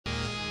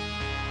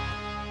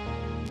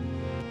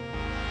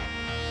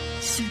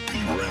Ran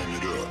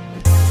it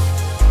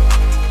up.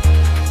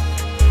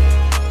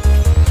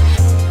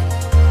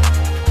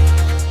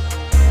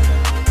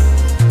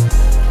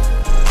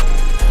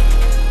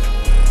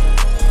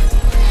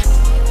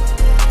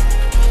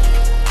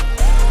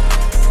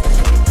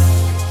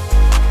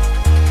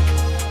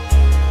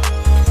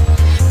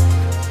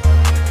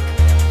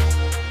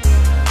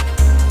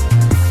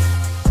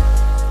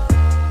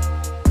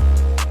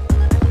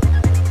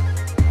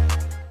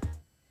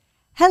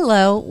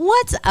 Hello,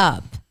 what's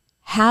up?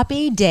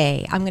 Happy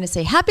day. I'm going to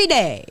say happy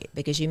day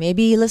because you may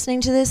be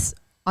listening to this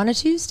on a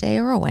Tuesday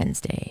or a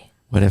Wednesday.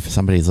 What if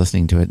somebody's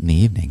listening to it in the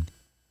evening?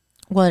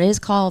 Well, it is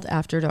called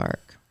After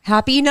Dark.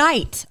 Happy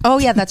night. Oh,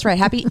 yeah, that's right.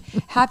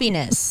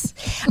 Happiness.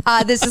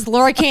 This is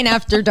Laura Kane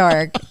After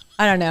Dark.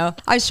 I don't know.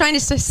 I was trying to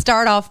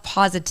start off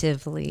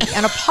positively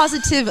and a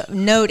positive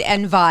note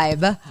and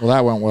vibe. Well,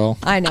 that went well.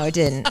 I know it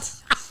didn't.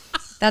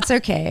 That's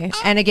okay.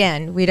 And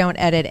again, we don't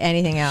edit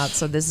anything out,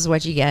 so this is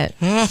what you get.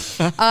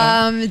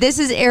 This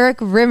is Erik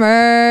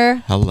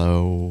Rimmer.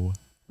 Hello.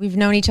 We've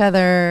known each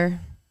other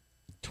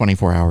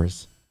 24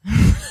 hours.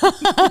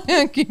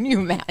 Can you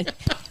imagine?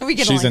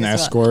 She's an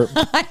escort.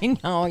 Well. I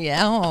know,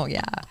 yeah. Oh,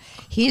 yeah.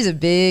 He's a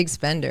big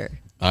spender.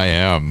 I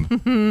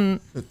am.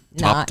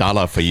 Top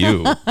dollar for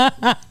you.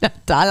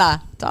 Top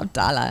dollar.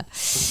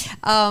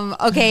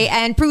 Okay,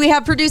 and we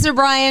have producer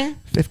Bryan.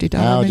 $50.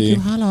 Howdy. Make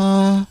you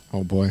holla.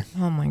 Oh, boy.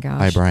 Oh, my gosh.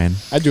 Hi, Brian.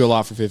 I do a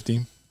lot for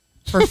 50.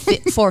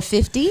 For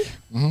 50?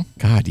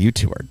 God, you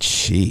two are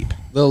cheap.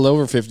 A little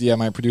over 50, I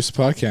might produce a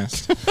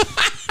podcast.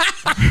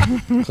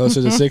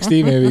 Closer to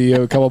 60, maybe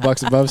a couple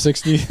bucks above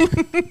 60.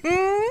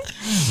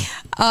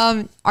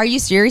 Are you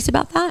serious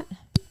about that?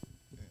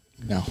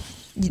 No.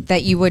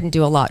 That you wouldn't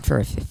do a lot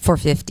for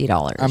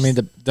 $50? I mean,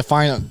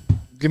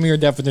 give me your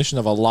definition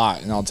of a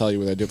lot, and I'll tell you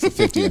whether I do it for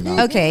 50 or not.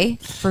 Okay,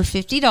 for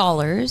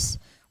 $50,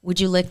 would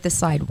you lick the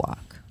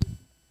sidewalk?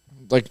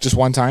 Like just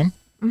one time?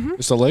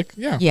 Just a lick?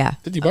 Yeah. Yeah.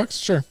 50 bucks?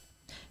 Sure.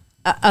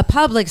 A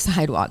public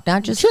sidewalk,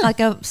 not just like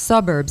a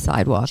suburb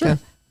sidewalk. Sure.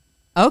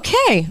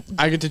 Okay.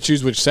 I get to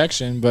choose which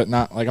section, but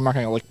not like I'm not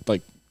going to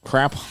like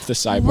crap off the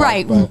sidewalk.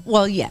 Right. But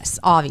Well, yes,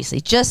 obviously.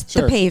 Just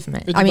the Sure.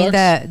 pavement. 50 I mean,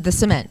 bucks? the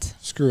cement.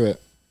 Screw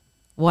it.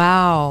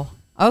 Wow.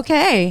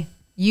 Okay.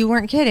 You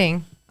weren't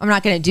kidding. I'm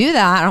not going to do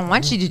that. I don't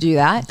want you to do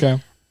that.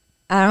 Okay.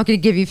 I'm not going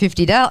to give you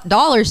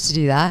 $50 to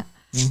do that.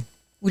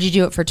 Would you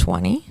do it for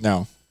 20?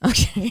 No.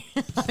 Okay.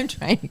 I'm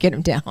trying to get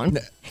him down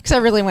because I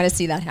really want to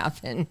see that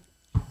happen.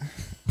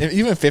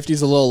 Even 50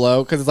 is a little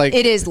low because it's like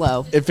It is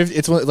low.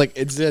 it's like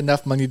is it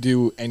enough money to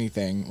do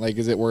anything? Like,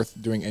 is it worth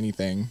doing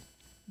anything?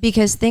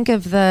 Because think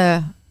of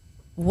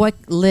what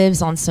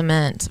lives on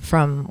cement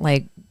from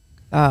like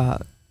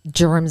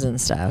germs and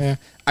stuff. Yeah,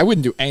 I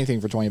wouldn't do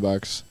anything for 20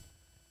 bucks.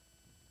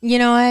 You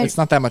know what? It's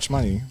not that much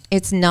money.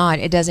 It's not.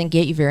 It doesn't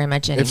get you very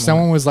much anymore. If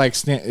someone was like,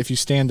 if you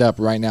stand up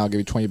right now, I'll give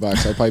you 20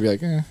 bucks, I'd probably be like,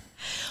 20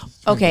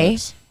 Okay.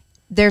 bucks.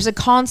 There's a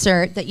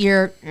concert that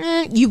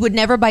you would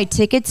never buy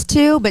tickets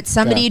to, but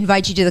somebody Yeah.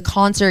 invites you to the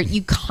concert.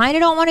 You kind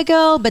of don't want to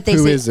go, but they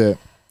Who say is it?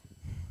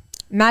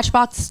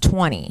 Matchbox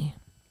 20.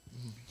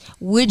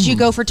 Would you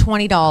go for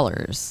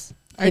 $20?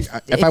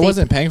 If I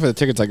wasn't paying for the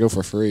tickets, I'd go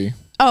for free.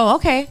 Oh,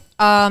 okay.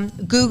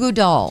 Goo Goo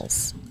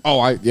Dolls.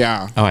 Oh,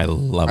 yeah. Oh, I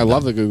love I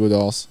love the Goo Goo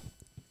Dolls.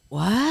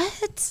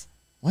 What?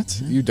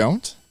 What? You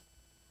don't?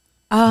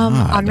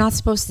 I'm not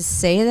supposed to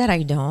say that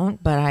I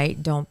don't, but I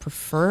don't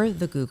prefer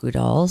the Goo Goo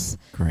Dolls.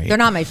 Great. They're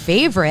not my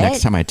favorite.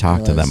 Next time I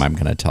talk to them, I'm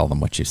going to tell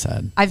them what you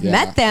said. I've Yeah.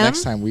 met them.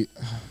 Next time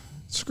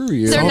screw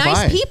you. They're So nice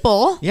have I.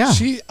 people. Yeah.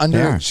 You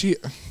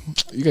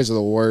guys are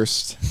the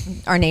worst.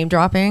 Our name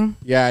dropping.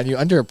 Yeah, and you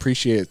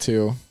underappreciate it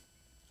too.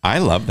 I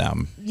love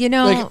them. You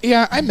know. Like,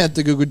 yeah, I met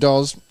the Goo Goo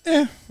Dolls.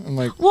 I'm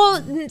like, Well,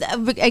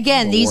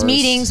 again, The these worst.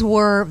 meetings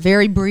were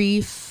very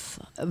brief.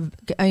 did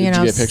you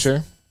get a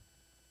picture?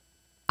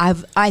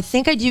 I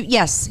think I do.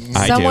 Yes,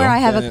 I somewhere do. I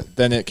have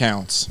Then it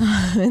counts.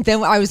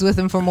 Then I was with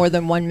them for more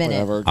than 1 minute.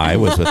 Whatever. I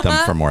was with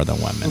them for more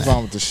than 1 Move minute.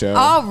 on with the show.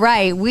 All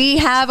right, we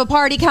have a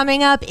party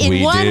coming up in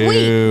We 1 do.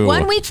 week.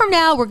 1 week from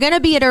now, we're going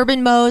to be at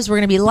Urban Moe's. We're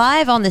going to be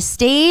live on the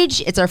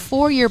stage. It's our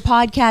 4-year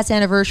podcast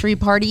anniversary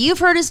party. You've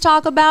heard us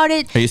talk about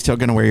it. Are you still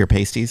going to wear your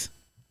pasties?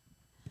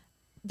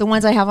 The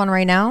ones I have on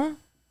right now.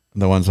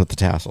 The ones with the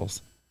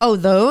tassels? Oh,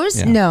 those?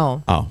 Yeah.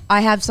 No. Oh.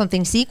 I have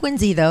something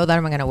sequensy though that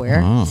I'm going to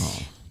wear. Oh.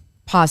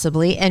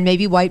 Possibly, and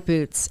maybe white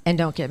boots. And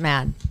don't get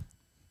mad.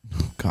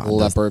 God, those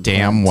Leopard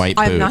damn print. white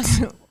I'm boots.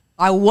 not.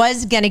 I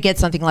was gonna get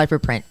something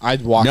leopard print.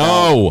 I'd walk out.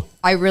 No.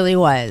 I really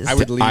was. I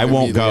would leave. I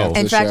won't go.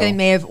 In fact, I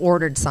may have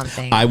ordered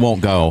something, I won't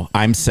go.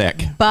 I'm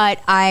sick. but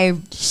I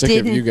Sick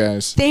didn't of you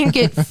guys. think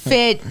it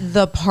fit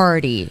the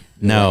party.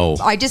 No.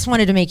 I just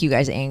wanted to make you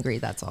guys angry.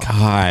 That's all.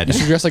 God. You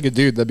should dress like a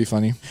dude. That'd be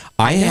funny.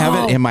 I have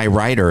know. it in my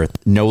rider,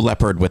 no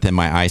leopard within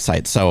my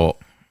eyesight. So,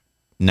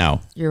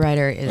 no. Your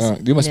writer is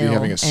You must be nil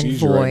having a and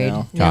seizure void. right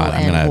now. Nil God,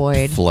 I'm and going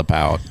void. to flip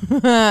out.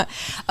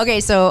 Okay,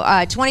 so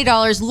 $20.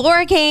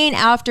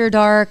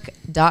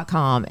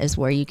 LauraKaneAfterDark.com is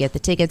where you get the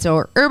tickets,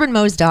 or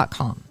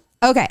UrbanMoes.com.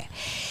 Okay,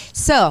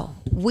 so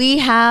we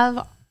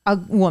have a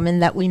woman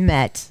that we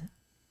met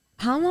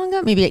how long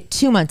ago? Maybe like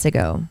 2 months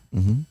ago.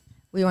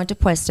 We went to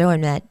Puesto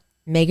and met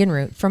Megan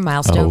Root from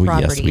Milestone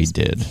Properties. Yes, we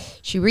did.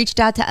 She reached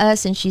out to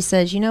us and she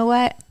says, you know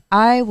what?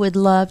 I would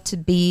love to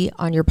be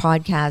on your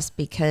podcast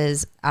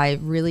because I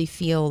really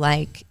feel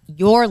like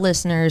your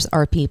listeners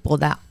are people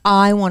that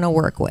I want to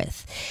work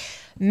with.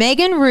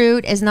 Megan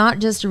Root is not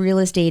just a real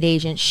estate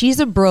agent. She's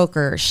a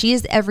broker. She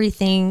is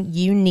everything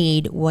you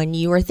need when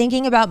you are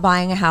thinking about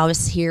buying a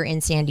house here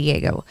in San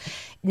Diego.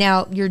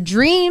 Now, your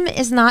dream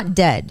is not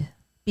dead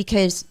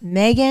because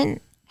Megan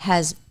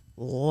has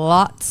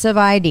lots of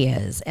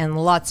ideas and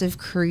lots of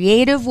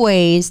creative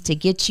ways to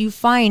get you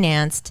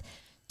financed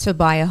to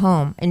buy a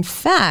home. In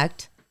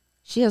fact,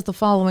 she has the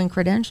following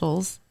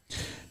credentials.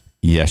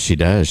 Yes, she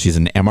does. She's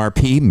an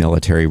MRP,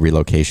 military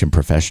relocation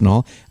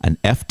professional, an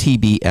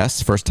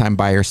FTBS, first-time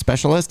buyer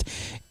specialist,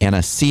 and a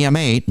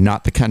CMA,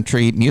 not the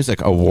Country Music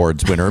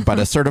Awards winner, but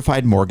a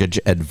certified mortgage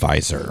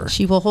advisor.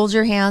 She will hold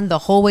your hand the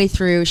whole way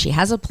through. She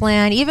has a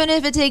plan. Even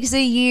if it takes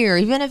a year,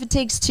 even if it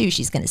takes 2,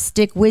 she's going to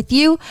stick with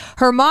you.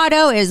 Her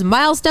motto is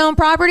Milestone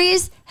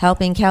Properties,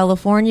 helping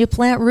California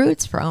plant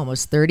roots for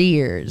almost 30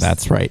 years.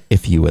 That's right.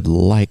 If you would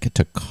like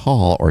to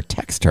call or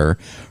text her,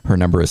 her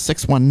number is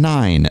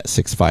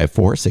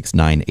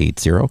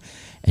 619-654-6980.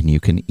 And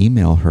you can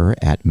email her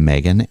at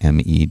Megan,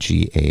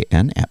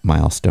 MEGAN, at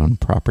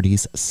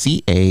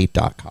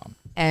milestonepropertiesca.com.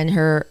 And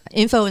her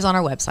info is on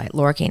our website,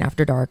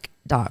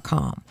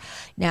 laurakaneafterdark.com.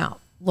 Now,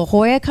 La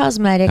Jolla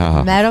Cosmetic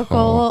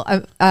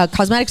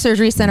Cosmetic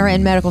Surgery Center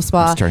and Medical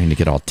Spa. I'm starting to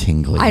get all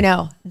tingly. I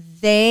know.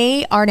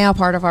 They are now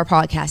part of our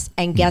podcast.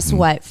 And guess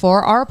what?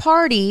 For our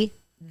party,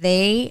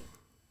 they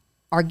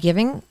are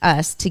giving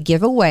us to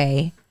give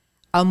away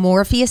a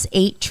Morpheus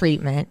 8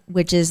 treatment,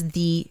 which is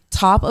the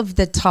top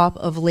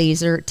of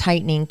laser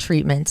tightening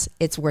treatments.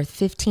 It's worth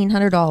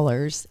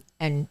 $1,500,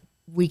 and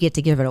we get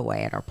to give it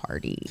away at our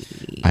party.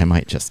 I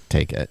might just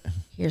take it.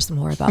 Here's some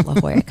more about La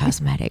Jolla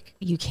Cosmetic.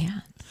 You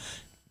can.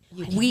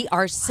 We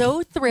are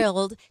so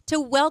thrilled to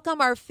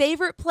welcome our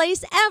favorite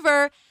place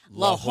ever,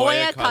 La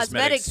Jolla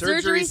Cosmetic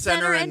Surgery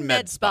Center and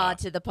Med Spa,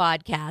 to the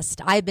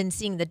podcast. I've been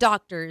seeing the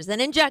doctors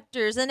and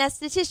injectors and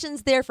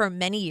estheticians there for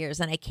many years,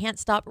 and I can't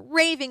stop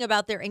raving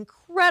about their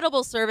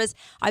incredible service.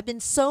 I've been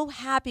so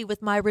happy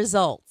with my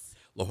results.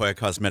 La Jolla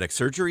Cosmetic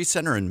Surgery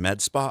Center and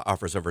Med Spa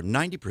offers over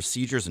 90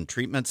 procedures and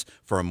treatments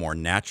for a more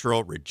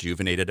natural,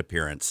 rejuvenated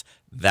appearance.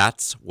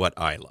 That's what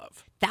I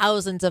love.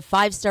 Thousands of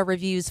 5-star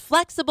reviews,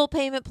 flexible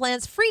payment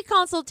plans, free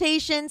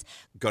consultations.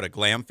 Go to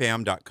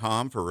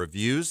glamfam.com for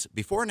reviews,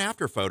 before and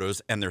after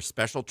photos, and their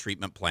special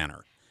treatment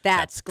planner.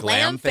 That's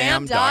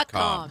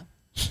glamfam.com.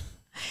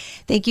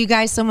 Thank you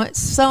guys so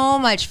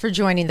much for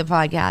joining the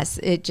podcast.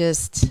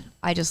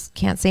 I just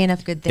can't say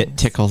enough good things. It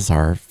tickles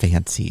our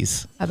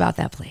fancies about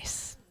that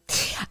place.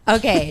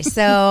 Okay,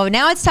 so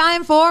now it's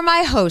time for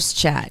my host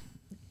chat.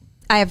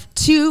 I have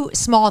 2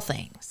 small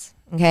things.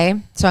 Okay,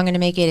 so I'm going to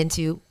make it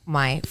into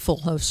my full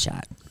host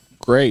chat.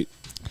 Great.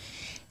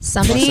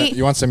 Somebody,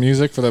 you want some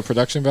music for the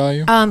production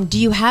value? Do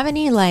you have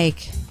any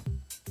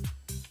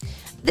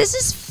this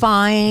is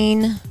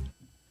fine.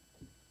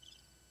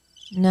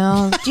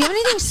 No. Do you have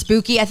anything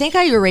spooky? I think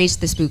I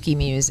erased the spooky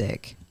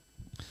music.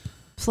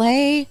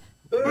 Play.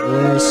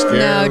 Ooh, scary.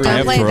 No,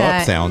 don't play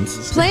that.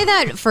 Sounds. Play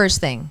that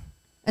first thing.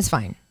 That's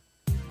fine.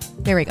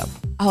 There we go.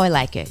 Oh, I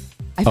like it.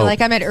 I feel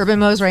like I'm at Urban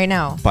Mo's right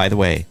now. By the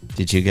way,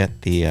 did you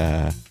get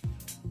the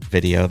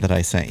video that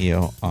I sent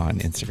you on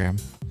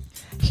Instagram?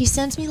 He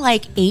sends me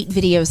 8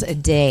 videos a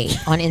day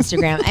on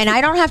Instagram, and I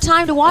don't have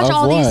time to watch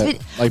all these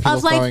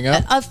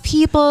videos of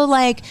people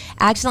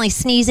accidentally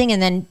sneezing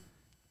and then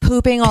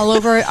pooping all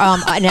over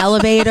an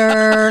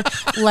elevator,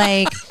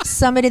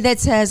 somebody that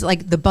says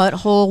the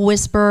butthole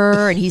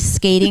whisperer, and he's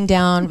skating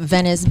down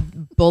Venice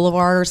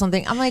Boulevard or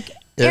something. I'm like,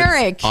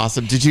 Erik, it's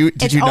awesome. Did you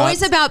it's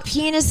always about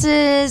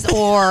penises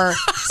or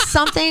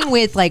something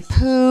with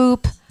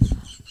poop.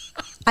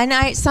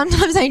 And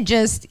sometimes I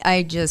just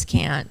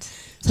can't.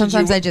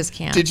 Sometimes I just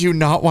can't. Did you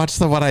not watch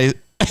the one I...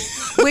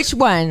 Which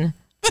one?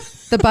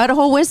 The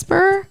butthole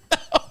whisperer?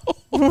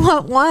 No.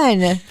 What one?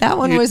 That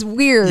one was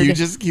weird. You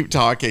just keep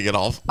talking and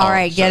All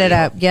right, get it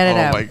up. Get it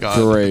up. Oh my God.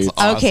 Great.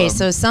 Awesome. Okay,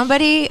 so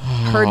somebody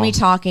heard me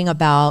talking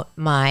about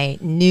my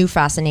new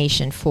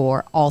fascination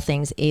for all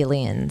things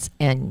aliens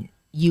and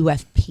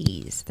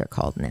UFPs, they're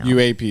called now.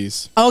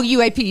 UAPs. Oh,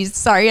 UAPs.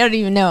 Sorry, I don't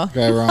even know.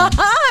 Okay, wrong.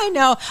 I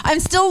know.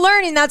 I'm still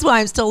learning. That's why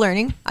I'm still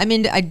learning. I'm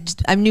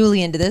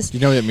newly into this. You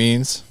know what it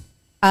means?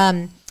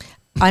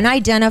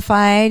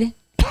 Unidentified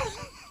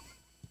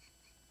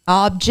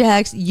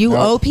objects,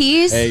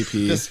 UOPs.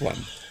 APs. This one.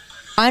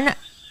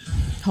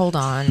 Hold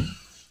on.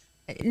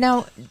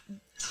 No.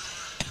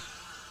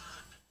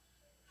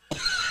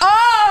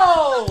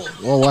 Oh!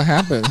 Well, what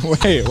happened?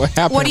 Wait, what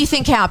happened? What do you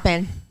think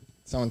happened?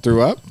 Someone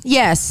threw up?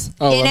 Yes,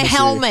 in a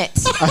helmet.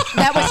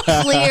 That was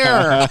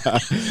clear.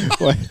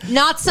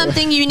 Not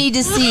something you need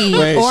to see.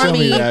 Wait, or show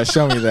me.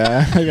 Show me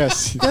that. I gotta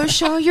see. Go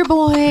show your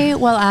boy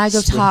while I go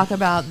talk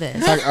about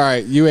this. All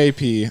right,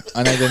 UAP,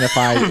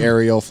 unidentified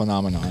aerial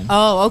phenomenon.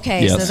 Oh,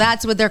 okay. Yes. So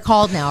that's what they're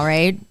called now,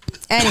 right?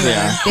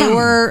 Anyway, they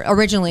were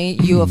originally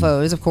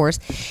UFOs, of course.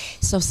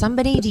 So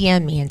somebody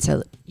DM'd me and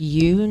said,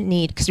 you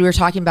need, because we were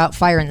talking about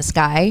Fire in the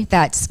Sky,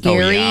 that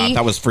scary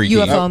that was freaky.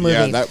 UFO movie,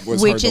 Yeah, that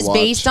was hard which to is watch.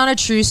 based on a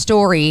true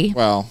story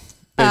Well,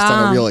 based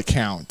on a real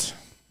account.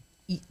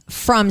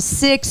 from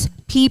 6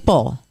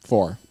 people.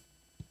 4,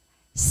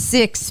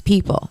 6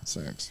 people.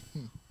 6.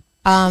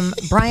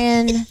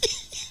 Brian,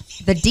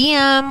 the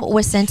DM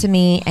was sent to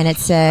me and it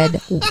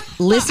said,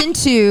 listen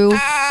to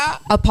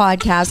a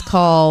podcast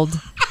called,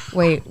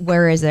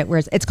 where is it?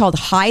 It's called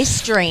High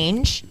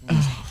Strange.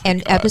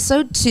 And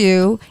episode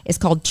 2 is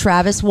called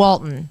Travis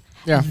Walton.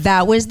 Yeah.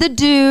 That was the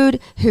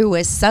dude who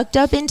was sucked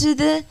up into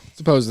the...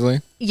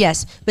 Supposedly.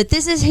 Yes, but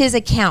this is his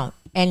account.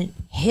 And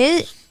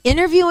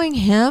interviewing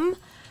him,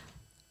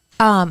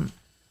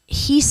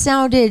 he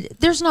sounded...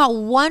 There's not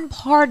one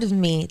part of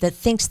me that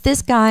thinks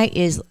this guy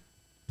is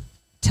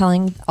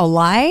telling a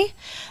lie,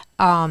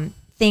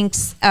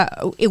 thinks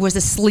it was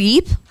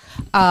asleep,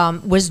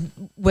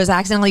 was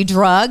accidentally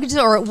drugged,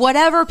 or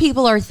whatever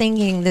people are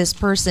thinking this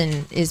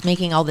person is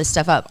making all this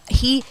stuff up.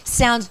 He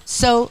sounds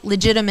so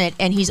legitimate,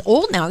 and he's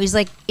old now. He's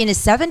like in his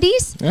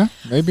 70s. Yeah,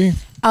 maybe.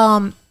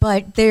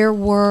 But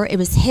it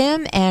was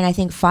him and I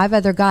think 5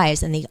 other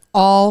guys, and they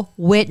all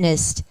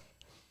witnessed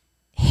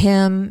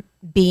him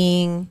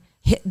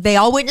they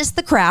all witnessed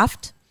the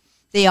craft.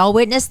 They all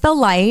witnessed the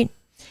light.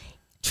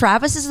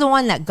 Travis is the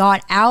one that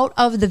got out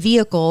of the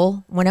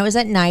vehicle when it was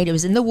at night. It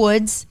was in the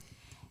woods.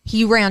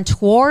 He ran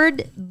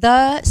toward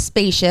the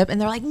spaceship, and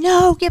they're like,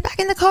 no, get back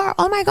in the car.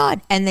 Oh, my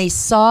God. And they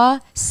saw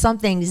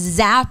something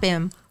zap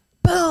him,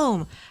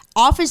 boom,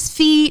 off his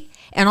feet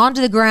and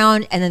onto the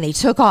ground, and then they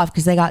took off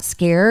because they got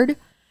scared.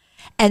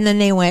 And then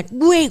they went,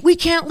 wait, we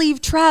can't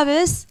leave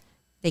Travis.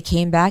 They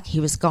came back. He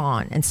was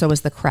gone, and so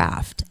was the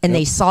craft. And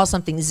they saw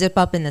something zip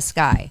up in the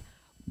sky.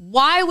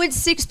 Why would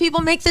 6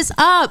 people make this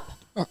up?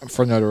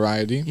 For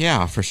notoriety.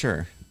 Yeah, for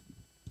sure.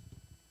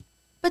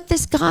 But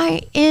this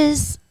guy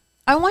is...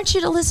 I want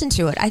you to listen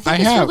to it. I think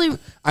it's really...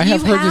 I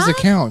have heard his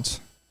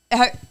account.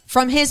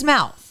 From his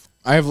mouth.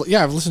 I've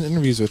listened to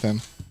interviews with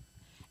him.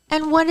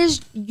 And what is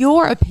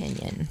your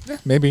opinion? Yeah,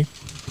 maybe.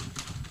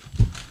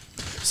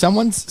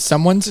 Someone's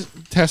someone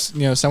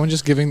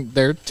just giving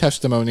their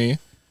testimony,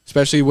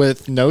 especially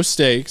with no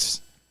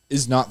stakes,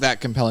 is not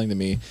that compelling to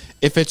me.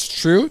 If it's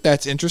true,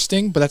 that's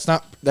interesting, but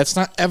that's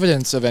not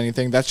evidence of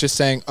anything. That's just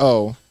saying,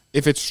 oh,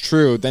 if it's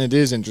true, then it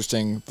is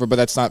interesting, but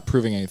that's not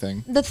proving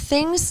anything. The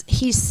things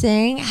he's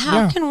saying,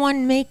 how can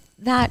one make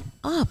that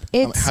up?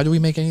 How do we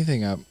make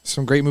anything up?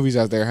 Some great movies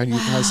out there. How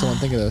does someone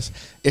think of this?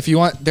 If you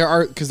want, there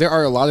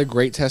are a lot of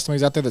great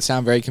testimonies out there that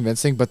sound very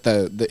convincing, but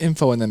the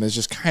info in them is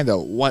just kind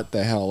of what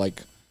the hell?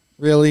 Like,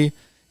 really?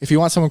 If you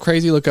want someone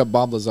crazy, look up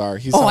Bob Lazar.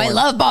 I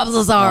love Bob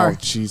Lazar. Oh,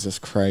 Jesus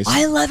Christ.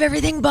 I love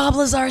everything Bob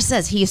Lazar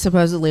says. He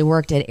supposedly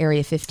worked at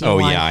Area 51.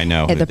 Oh, yeah, I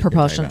know. At the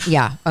propulsion.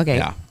 Yeah, okay.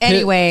 Yeah.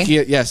 Anyway.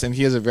 Yes, and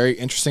he has a very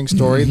interesting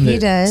story. He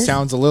does.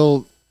 Sounds a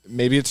little,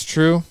 maybe it's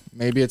true,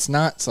 maybe it's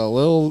not. It's a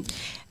little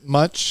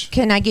much.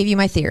 Can I give you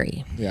my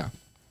theory? Yeah.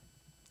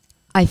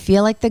 I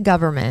feel like the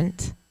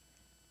government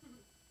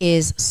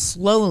is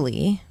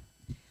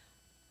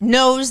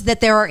knows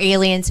that there are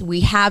aliens. We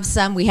have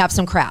some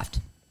craft.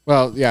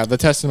 Well, yeah, the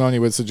testimony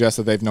would suggest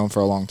that they've known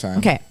for a long time.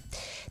 Okay.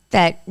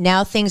 That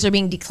now things are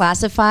being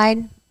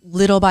declassified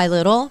little by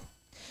little,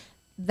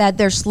 that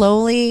they're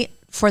slowly,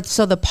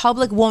 so the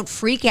public won't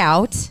freak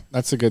out.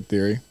 That's a good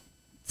theory.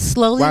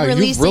 Slowly wow,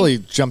 releasing. You really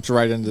jumped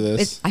right into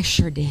this. I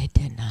sure did,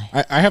 didn't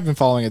I? I have been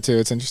following it too.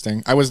 It's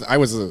interesting. I was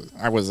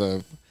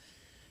a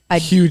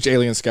huge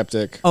alien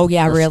skeptic. Oh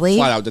yeah, really?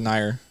 Flat out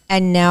denier.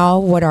 And now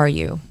what are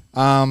you?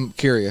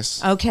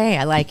 Curious. Okay,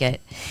 I like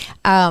it.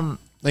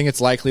 I think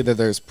it's likely that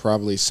there's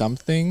probably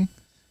something.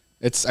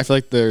 I feel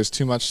like there's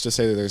too much to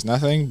say that there's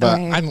nothing, but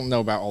right. I don't know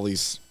about all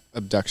these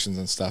abductions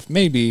and stuff.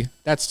 Maybe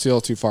that's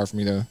still too far for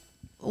me to.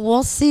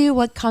 We'll see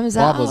what comes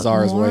out. Bob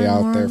Lazar is way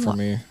out there for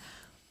me.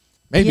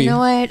 Maybe. You know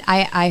what?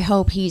 I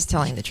hope he's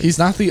telling the truth. He's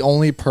not the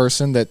only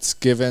person that's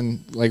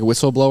given like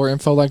whistleblower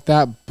info like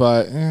that,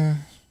 but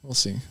we'll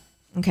see.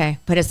 Okay,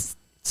 but it's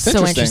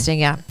so interesting.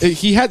 Yeah,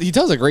 he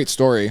tells a great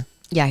story.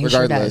 Yeah, he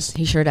sure does.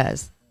 He sure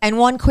does. And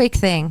one quick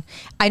thing.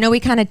 I know we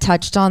kind of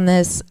touched on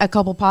this a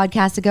couple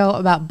podcasts ago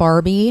about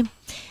Barbie.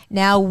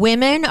 Now,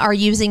 women are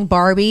using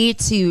Barbie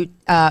to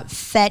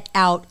fet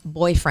out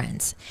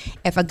boyfriends.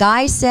 If a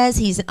guy says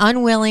he's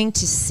unwilling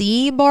to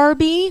see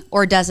Barbie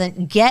or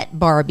doesn't get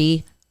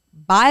Barbie,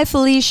 bye,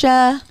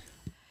 Felicia.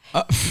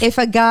 If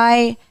a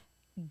guy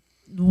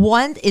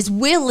is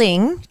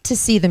willing to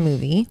see the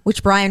movie,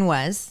 which Brian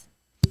was.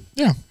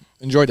 Yeah,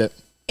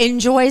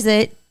 enjoys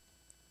it.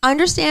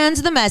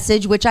 Understands the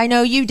message, which I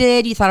know you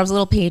did. You thought it was a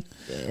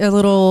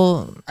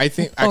little I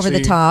think over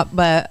the top,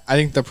 but I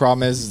think the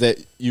problem is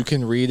that you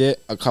can read it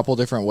a couple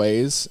different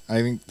ways.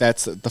 I think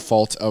that's the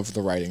fault of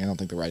the writing. I don't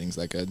think the writing's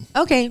that good.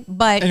 Okay,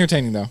 but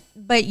entertaining though.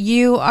 But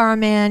you are a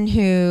man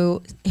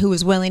who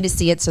is willing to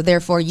see it, so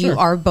therefore you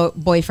are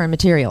boyfriend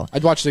material.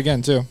 I'd watch it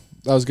again too.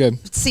 That was good.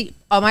 See,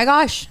 oh my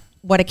gosh,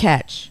 what a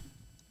catch!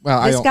 Well,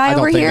 I don't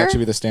think that should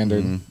be the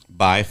standard.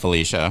 Bye,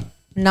 Felicia.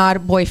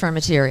 not boyfriend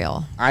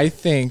material. I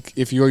think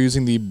if you're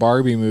using the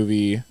Barbie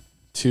movie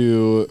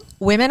to...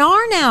 Women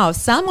are now.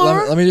 Some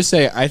are. Let me just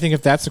say, I think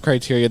if that's the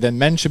criteria, then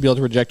men should be able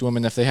to reject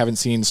women if they haven't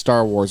seen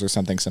Star Wars or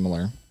something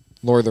similar.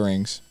 Lord of the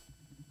Rings.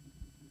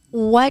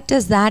 What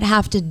does that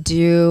have to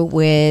do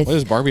with What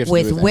does Barbie have to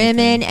do with women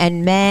anything?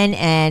 and men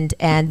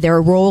and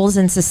their roles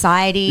in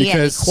society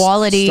Because and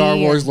equality? Star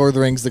Wars, Lord of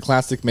the Rings, the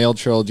classic male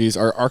trilogies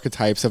are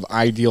archetypes of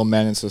ideal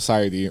men in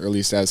society, or at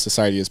least as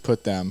society has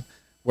put them.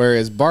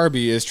 Whereas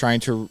Barbie is trying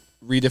to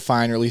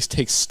redefine or at least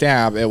take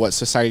stab at what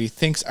society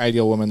thinks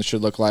ideal women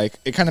should look like.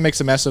 It kind of makes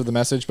a mess of the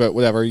message, but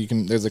whatever.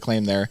 There's a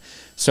claim there.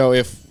 So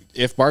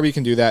if Barbie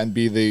can do that and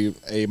be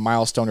a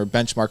milestone or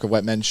benchmark of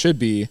what men should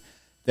be,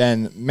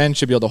 then men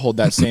should be able to hold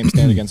that same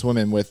stand against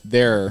women with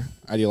their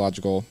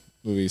ideological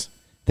movies.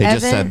 They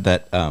just said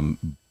that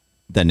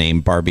the name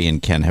Barbie and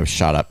Ken have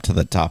shot up to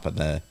the top of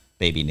the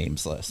baby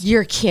names list.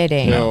 You're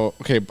kidding. No,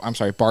 okay, I'm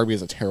sorry. Barbie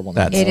is a terrible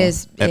name. It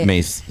is. It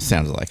may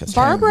sound like it's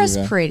Barbara's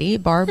Yeah. pretty.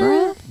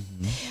 Barbara.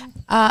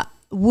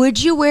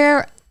 Would you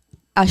wear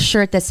a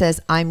shirt that says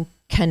 "I'm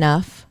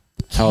Knuff"?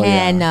 Hell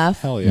yeah.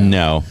 Enough. Hell yeah.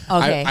 No.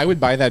 Okay. I would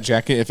buy that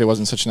jacket if it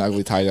wasn't such an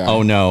ugly tie-dye.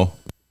 Oh, no.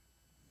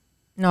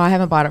 No, I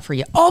haven't bought it for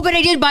you. Oh, but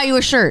I did buy you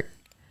a shirt.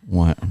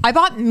 What? I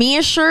bought me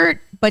a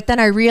shirt, but then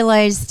I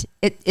realized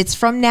it's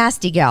from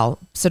Nasty Gal,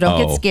 so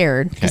don't get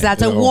scared because okay.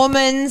 that's a Ew.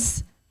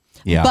 woman's.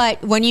 Yeah.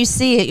 But when you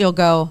see it, you'll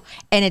go,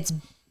 and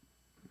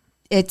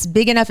it's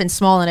big enough and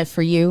small enough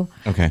for you.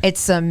 Okay.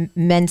 It's a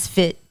men's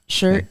fit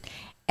shirt,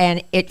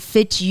 and it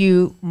fits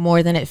you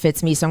more than it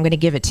fits me, so I'm going to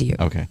give it to you.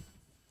 Okay.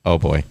 Oh,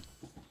 boy.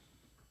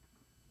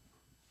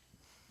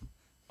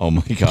 Oh,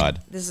 my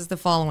God. This is the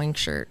following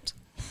shirt.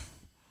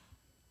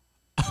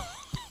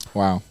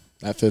 Wow,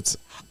 that fits.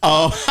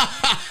 Oh.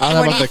 I don't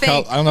What know do about you the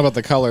color. think? I don't know about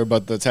the color,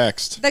 but the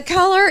text. The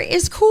color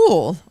is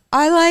cool.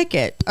 I like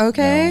it.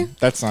 Okay. No,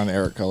 that's not an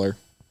Erik color.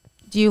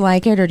 Do you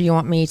like it, or do you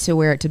want me to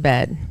wear it to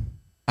bed?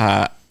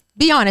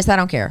 Be honest. I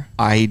don't care.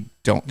 I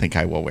don't think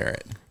I will wear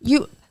it.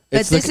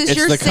 But this is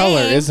your the color,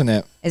 saying. isn't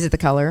it? Is it the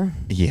color?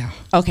 Yeah.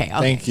 Okay.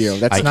 Thank you.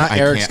 That's I- not I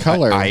Eric's can't-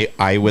 color.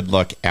 I would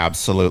look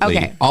absolutely.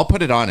 Okay. I'll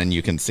put it on and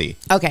you can see.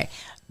 Okay.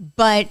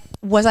 But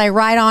was I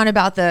right on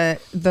about the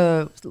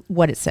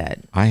what it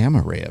said? I am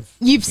a ray of.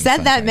 You've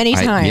said that many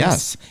times.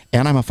 Yes.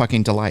 And I'm a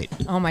fucking delight.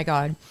 Oh my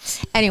God.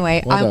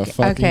 Anyway, What a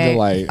fucking okay.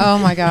 delight. Oh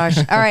my gosh.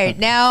 All right.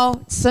 Now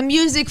some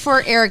music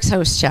for Eric's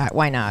host chat.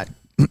 Why not?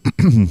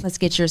 Let's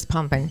get yours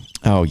pumping.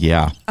 Oh,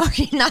 yeah.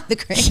 Okay, not the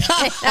great.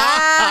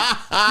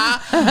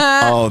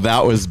 Oh,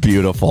 that was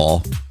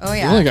beautiful. Oh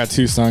You only yeah. got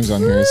 2 songs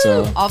on here,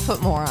 so I'll put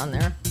more on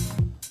there.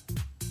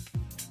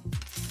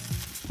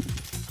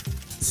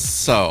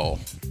 So,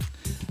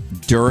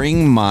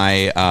 during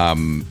my,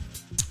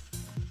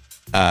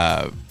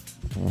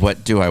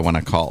 what do I want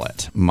to call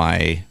it?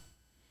 My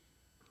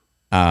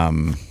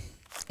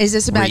Is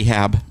this about?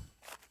 rehab.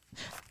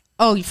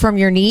 Oh, from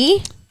your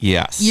knee?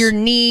 Yes. Your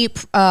knee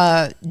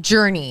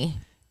journey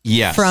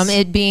yes. from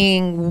it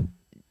being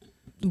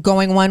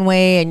going one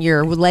way and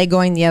your leg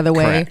going the other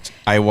way, Correct.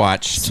 I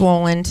watched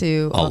swollen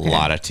to a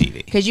lot of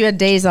TV. because you had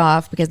days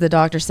off because the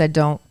doctor said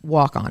don't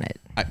walk on it.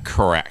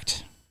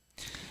 Correct.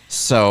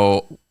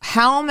 So,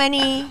 How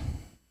many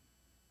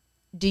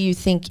do you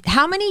think?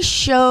 How many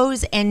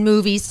shows and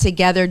movies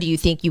together do you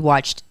think you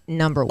watched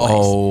number wise?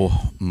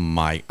 oh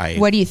my!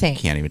 What do you think?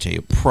 Can't even tell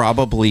you.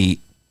 Probably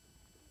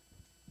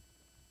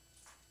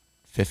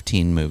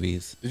 15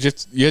 movies.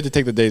 you had to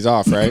take the days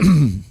off, right?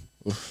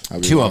 Oof,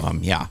 that'd be 2 rough. of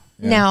them, yeah.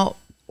 Now,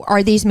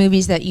 are these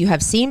movies that you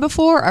have seen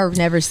before or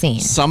never seen?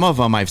 Some of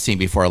them I've seen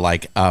before.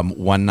 Like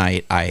one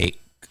night,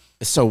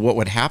 so what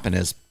would happen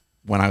is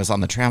when I was on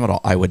the tramadol,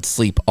 I would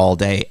sleep all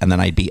day and then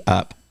I'd be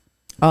up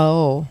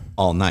Oh,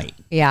 all night.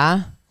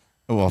 yeah.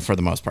 Well, for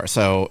the most part.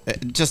 So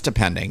just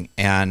depending.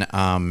 And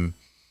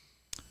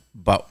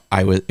but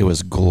it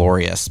was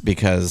glorious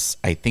because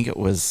I think it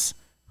was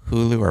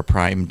Hulu or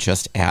Prime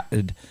just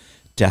added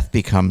Death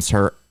Becomes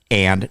Her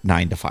and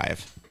 9 to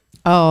 5.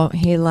 Oh,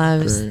 he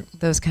loves Great.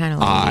 those kind of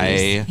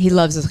movies. He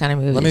loves those kind of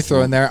movies. Let me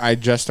throw in there. I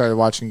just started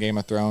watching Game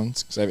of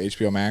Thrones because I have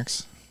HBO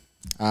Max.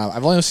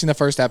 I've only seen the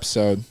first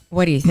episode.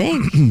 What do you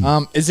think?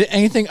 Is it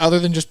anything other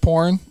than just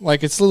porn?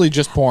 Like, it's literally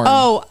just porn.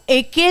 Oh,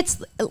 it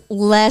gets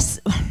less.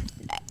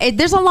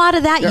 There's a lot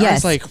of that. There Yes.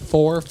 was like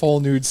 4 full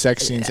nude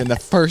sex scenes in the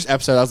first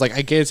episode. I was like,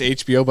 I get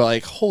it's HBO, but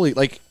like, holy,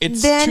 like,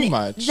 it's too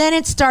much. Then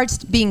it starts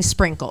being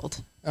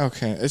sprinkled.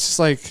 Okay, it's just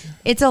like,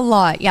 It's a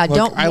lot. Yeah.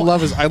 look, I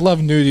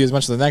love nudity as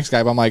much as the next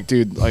guy, but I'm like,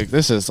 dude, like,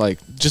 this is like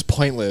just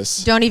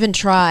pointless. Don't even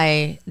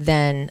try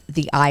then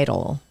The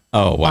Idol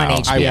Oh, wow.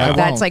 on HBO. I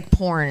That's won't. like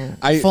porn,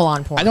 full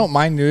on porn. I don't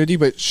mind nudity,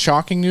 but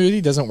shocking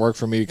nudity doesn't work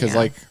for me because Yeah.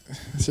 like,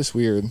 it's just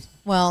weird.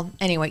 Well,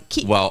 anyway,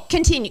 Well-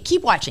 continue.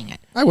 Keep watching it.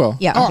 I will.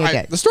 Yeah, Oh,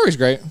 okay, good. the story's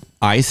great.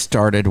 I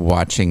started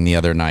watching the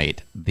other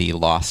night The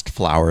Lost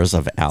Flowers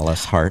of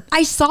Alice Hart.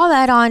 I saw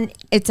that on.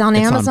 It's on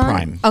It's on Amazon.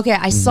 Prime. Okay,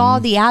 I saw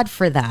the ad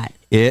for that.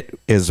 It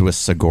is with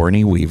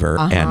Sigourney Weaver,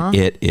 and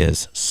it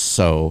is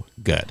so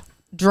good.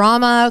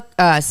 drama,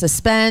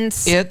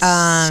 suspense. It's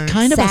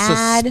kind of a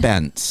sad.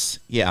 suspense.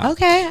 Yeah.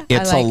 Okay.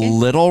 It's I like a it.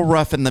 little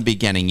rough in the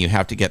beginning. You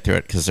have to get through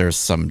it because there's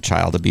some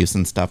child abuse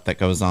and stuff that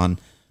goes on,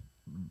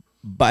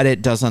 but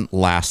it doesn't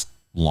last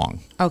long.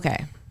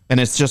 Okay. And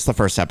it's just the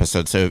first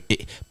episode.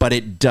 But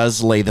it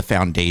does lay the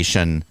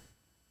foundation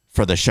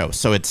for the show.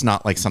 So it's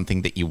not like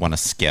something that you want to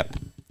skip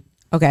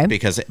Okay.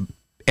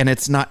 and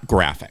it's not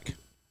graphic.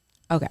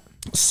 Okay.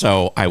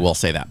 So I will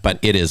say that, but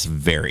it is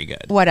very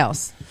good. What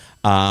else?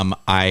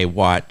 I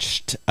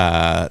watched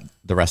the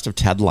rest of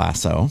Ted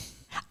Lasso.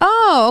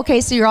 Oh, okay.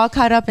 So you're all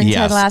caught up in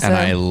Ted Lasso. And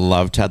I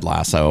love Ted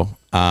Lasso.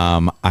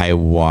 I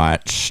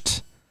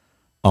watched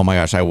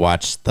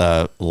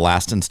the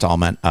last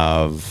installment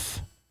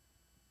of,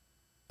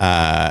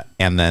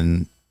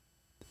 and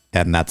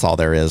that's all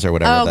there is, or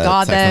whatever. Oh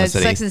God, the and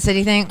Sex and the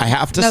City thing. I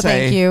have to no, say,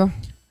 thank you.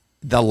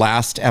 The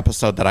last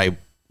episode that I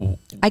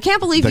can't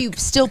believe you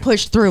still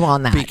pushed through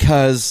on that.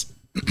 because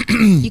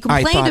You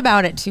complained thought-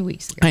 about it 2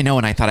 weeks ago. I know,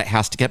 and I thought it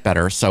has to get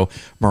better. So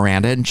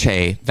Miranda and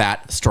Che,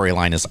 that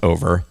storyline is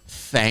over.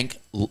 Thank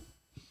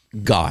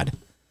God.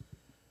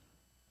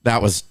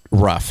 That was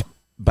rough.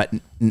 But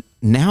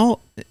now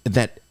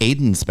that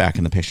Aiden's back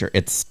in the picture,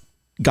 it's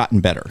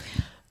gotten better.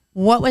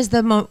 What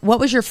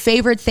was your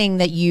favorite thing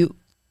that you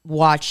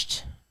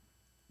watched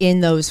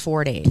in those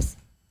 4 days?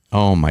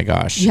 Oh my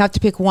gosh. You have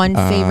to pick one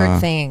favorite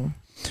thing.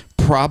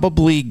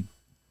 Probably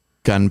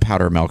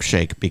Gunpowder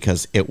Milkshake,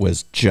 because it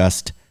was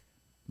just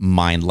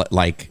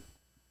like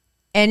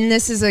And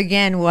this is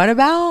again, what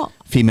about?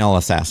 female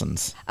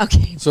assassins.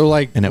 Okay. So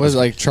like, And it was was-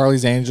 like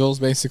Charlie's Angels,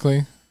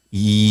 basically.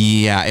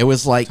 Yeah, it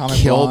was like Atomic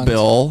Kill Blonde.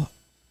 Bill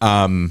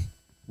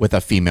with a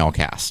female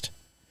cast.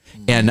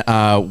 And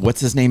what's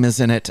his name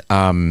is in it?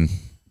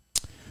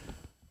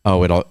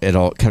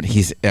 It'll come.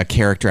 He's a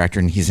character actor,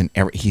 and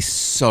he's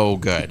so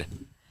good.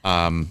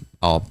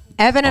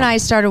 Evan and I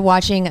started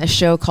watching a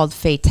show called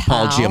Fatale.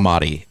 Paul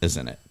Giamatti is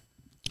in it.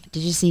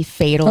 Did you see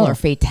Fatal or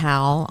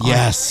Fatale?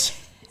 Yes,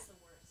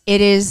 It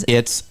is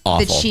it's the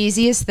awful.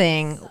 cheesiest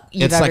thing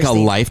you've It's ever like a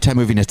seen. Lifetime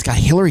movie, and it's got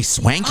Hilary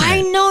Swank in I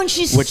it. know, and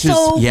she's Which is-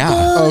 so yeah.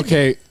 good.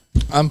 Okay,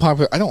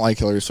 unpopular. I don't like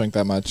Hillary Swank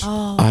that much.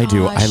 I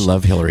do. I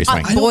love Hilary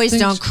Swank. don't Boys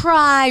think Don't she-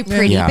 Cry,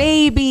 Pretty Yeah.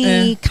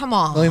 Baby. Come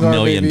on. $1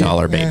 Million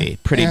Baby. Baby.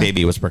 Pretty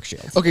Baby was Brooke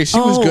Shields. Okay, she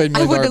was good.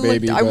 I would $1 Million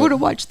have Baby. I but would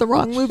have watched the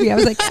wrong movie. I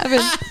was like, Evan,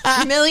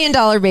 $1 Million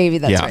Baby.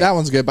 That's Yeah. right. That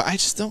one's good, but I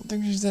just don't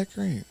think she's that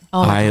great.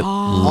 Oh, I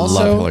Also,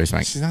 love Hilary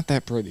Swank. she's not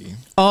that pretty.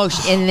 oh,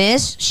 in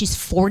this, she's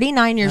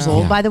 49 years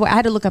old. By the way, I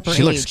had to look up her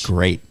She age. looks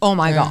great. Oh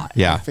my God.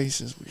 Yeah. Her face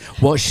is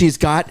weird. Well, she's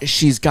got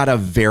a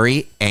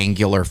very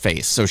angular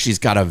face, so she's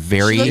got a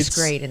very. She looks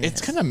great in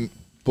It's this. kind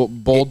of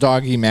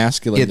bulldoggy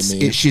masculine to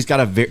me. She's got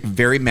a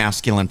very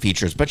masculine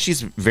features, but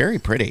she's very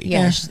pretty.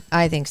 Yeah,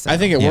 I think so. I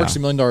think it works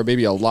Yeah. $1 Million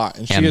Baby a lot,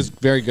 and she And- is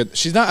very good.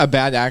 She's not a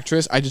bad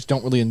actress. I just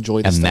don't really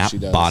enjoy the And stuff that she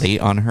does. body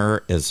on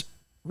her is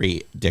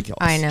ridiculous.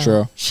 I know.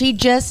 True. She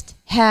just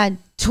had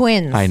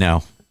twins. I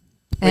know.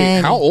 Wait,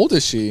 And how old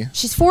is she?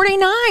 she's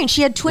 49.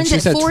 She had twins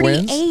she's at had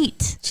twins? 48.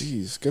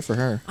 Jeez, good for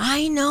her.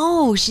 I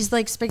know. She's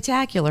like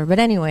spectacular. But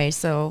anyway,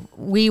 so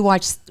we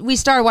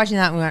started watching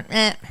that and we went,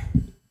 eh.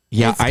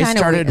 Yeah, It's I kinda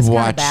started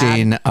weird. It's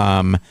kinda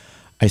watching.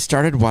 I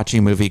started watching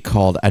a movie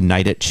called A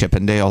Night at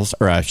Chippendales,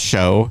 or a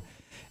show,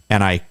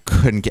 and I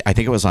couldn't get. I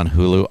think it was on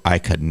Hulu. I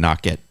could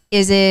not get.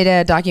 Is it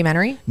a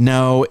documentary?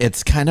 No,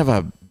 it's kind of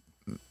a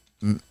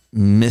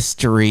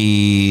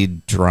mystery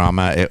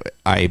drama.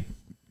 I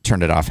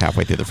turned it off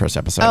halfway through the first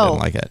episode. I didn't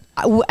like it.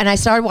 And I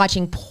started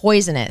watching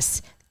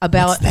Poisonous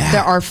about What's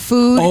that? our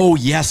food Oh,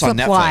 yes, on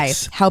supply,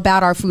 Netflix. how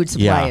bad our food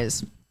supply Yeah.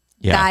 is.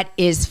 Yeah. That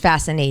is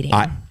fascinating.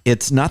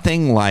 It's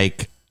nothing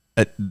like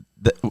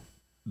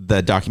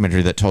the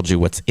documentary that told you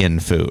what's in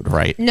food,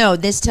 right? No,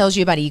 this tells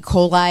you about E.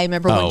 coli.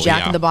 Remember when Oh, Jack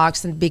yeah. in the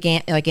Box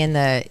began like in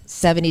the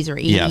 70s or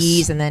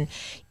 80s, Yes.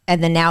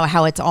 and then now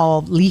how it's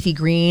all leafy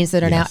greens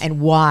that are now, Yes. and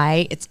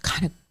why it's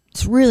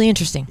really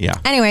interesting. Yeah.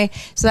 Anyway,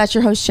 so that's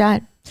your host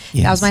chat.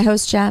 That was Yes. my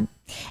host chat.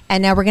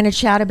 And now we're going to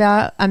chat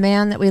about a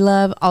man that we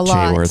love a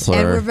lot,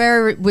 Wurzler.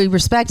 and we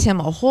respect him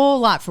a whole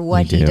lot for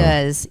what We he do.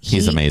 does.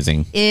 He's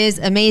amazing. Is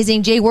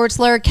amazing. Jay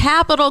Wurzler,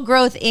 Capital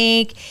Growth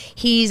Inc.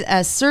 He's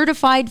a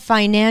certified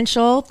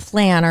financial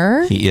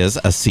planner. He is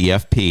a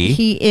CFP.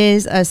 He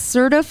is a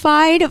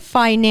certified a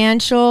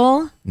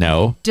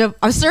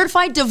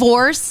certified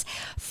divorce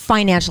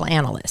financial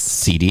analyst.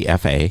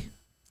 CDFA.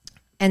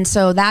 And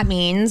so that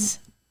means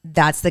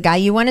that's the guy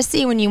you want to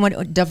see when you want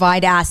to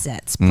divide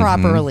assets Mm-hmm.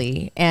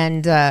 properly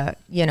and,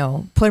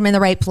 put them in the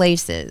right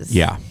places.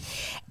 Yeah.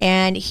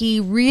 And he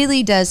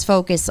really does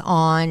focus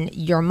on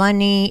your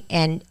money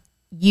and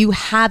you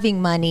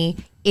having money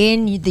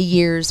in the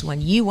years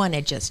when you want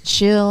to just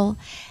chill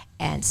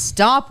and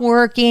stop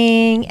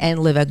working and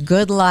live a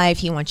good life.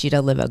 He wants you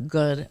to live a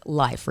good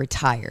life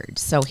retired.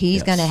 So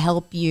he's going to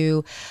help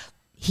you.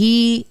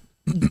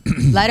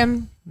 Let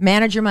him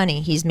manage your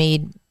money. He's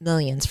made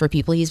millions for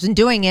people. He's been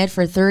doing it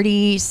for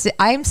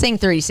I'm saying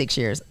 36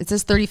 years. It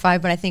says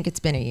 35, but I think it's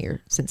been a year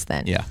since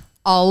then. Yeah.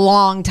 A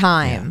long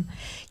time.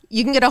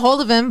 You can get a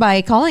hold of him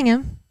by calling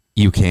him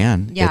You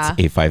can. Yeah.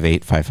 It's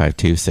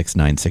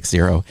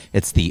 858-552-6960.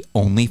 It's the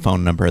only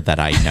phone number that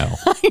I know.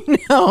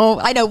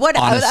 I know. What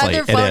Honestly,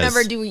 other phone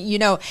number do you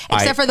know?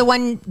 Except for the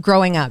one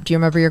growing up. Do you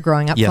remember your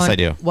growing up Yes, phone? I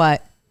do.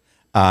 What?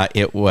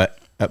 It was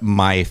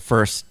my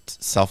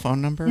first cell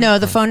phone number? No,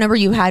 the phone number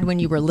you had when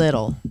you were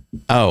little.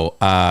 Oh,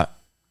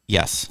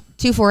 yes.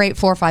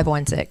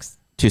 248-4516.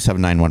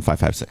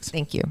 279-1556.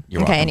 Thank you.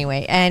 You're okay, welcome.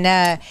 anyway.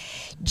 And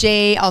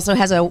Jay also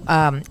has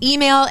a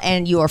email,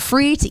 and you are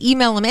free to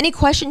email him any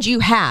questions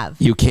you have.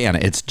 You can.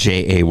 It's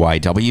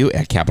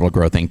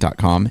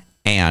jayw@capitalgrowthinc.com.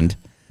 And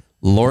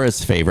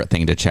Laura's favorite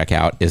thing to check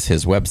out is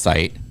his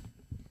website,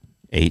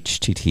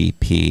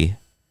 http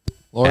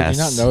Laura, do you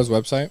not know his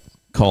website? :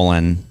 It's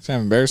kind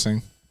of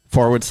embarrassing. /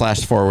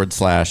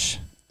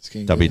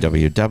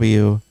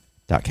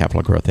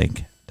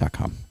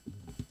 www.capitalgrowthinc.com.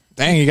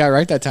 Dang, you got it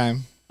right that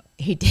time.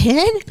 He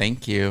did?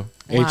 Thank you.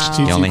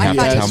 HTTPS You only have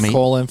to tell me. : You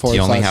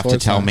only have to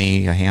tell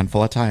me a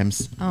handful of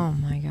times. Oh,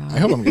 my God. I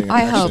hope I'm getting it,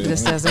 I hope actually.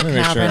 this Let doesn't me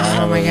make happen. sure I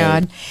have Oh, my it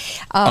God.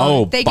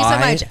 Oh, thank you so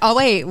much. Oh,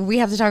 wait. We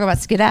have to talk about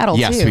skedaddle,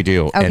 too. Yes, we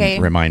do. Okay.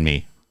 And remind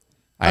me.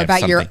 I have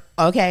about your... something.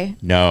 Okay.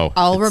 No.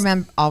 I'll it's-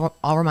 remember.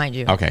 I'll remind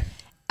you. Okay.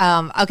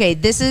 Okay,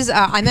 this is,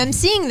 I'm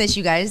emceeing this,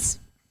 you guys.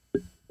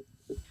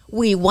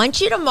 We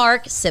want you to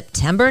mark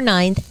September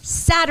 9th,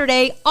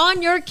 Saturday,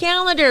 on your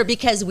calendar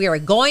because we are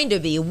going to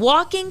be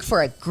walking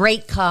for a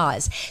great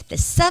cause. The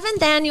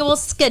 7th annual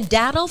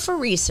Skedaddle for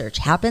Research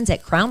happens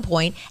at Crown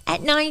Point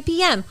at 9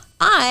 p.m.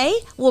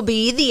 I will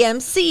be the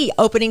MC.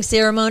 Opening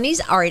ceremonies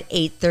are at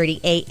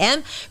 8:30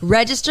 a.m.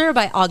 Register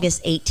by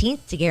August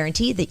 18th to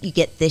guarantee that you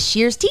get this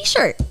year's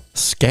t-shirt.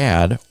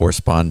 SCAD, or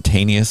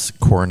spontaneous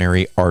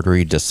coronary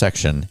artery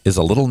dissection, is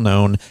a little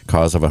known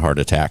cause of a heart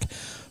attack.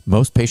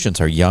 Most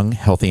patients are young,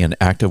 healthy, and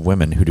active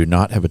women who do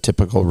not have a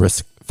typical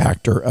risk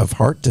factor of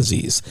heart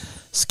disease.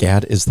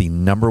 SCAD is the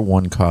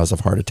 #1 cause of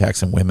heart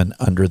attacks in women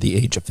under the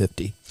age of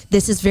 50.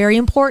 This is very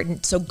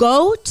important. So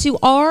go to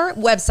our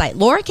website,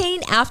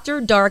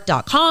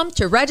 LauraKaneAfterDark.com,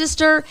 to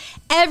register.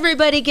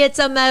 Everybody gets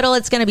a medal.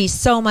 It's going to be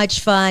so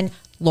much fun.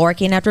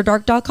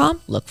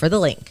 LauraKaneAfterDark.com. Look for the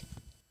link.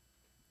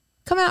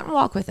 Come out and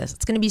walk with us.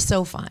 It's going to be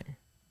so fun.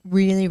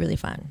 Really, really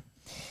fun.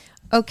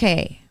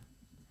 Okay.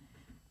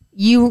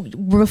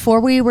 Before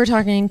we were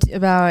talking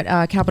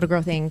about Capital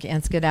Growth Inc.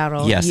 and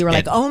Skedaddle, Yes, you were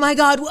like, oh my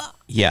God.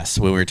 Yes,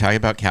 when we were talking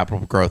about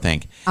Capital Growth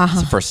Inc.,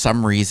 so for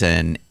some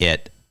reason,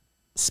 it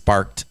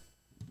sparked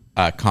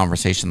a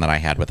conversation that I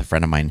had with a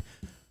friend of mine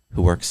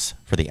who works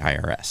for the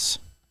IRS.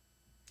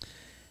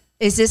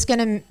 Is this going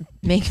to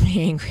make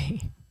me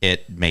angry?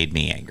 It made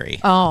me angry.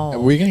 Oh. Are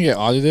we going to get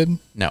audited?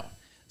 No.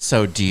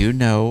 So do you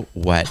know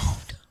what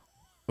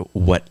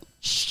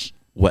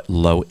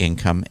low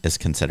income is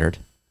considered?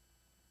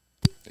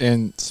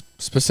 And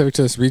specific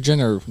to this region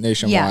or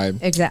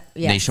nationwide? Yeah,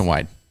 exactly. Yes.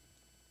 Nationwide.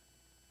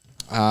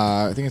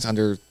 I think it's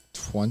under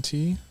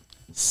 20.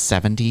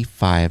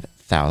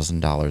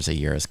 $75,000 a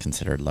year is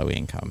considered low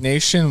income.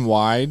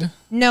 Nationwide?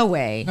 No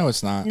way. No,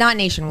 it's not. Not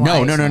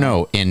nationwide.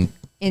 No. In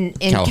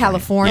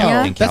California.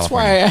 Yeah, in That's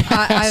California.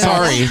 why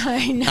Sorry.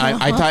 I know.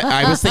 I thought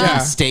I was thinking Yeah.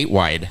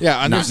 statewide.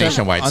 Yeah, not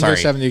nationwide. Under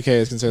Sorry. 70K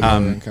is considered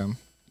low income.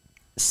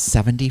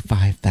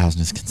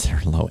 75,000 is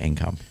considered low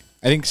income.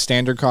 I think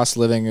standard cost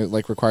living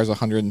requires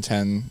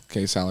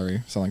 110K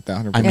salary, something like that.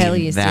 100. I mean, At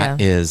least, that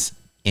yeah. is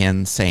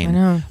insane. I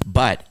know.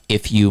 But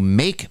if you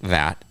make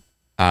that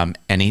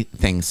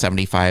anything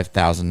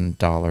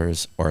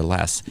 $75,000 or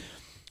less,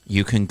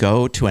 you can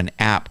go to an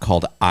app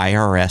called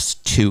IRS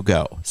to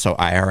go. So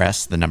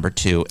IRS, the number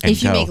 2, and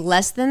If you go. make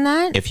less than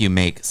that? If you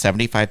make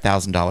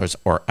 $75,000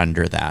 or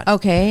under that,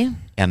 Okay.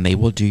 and they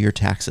will do your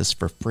taxes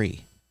for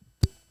free.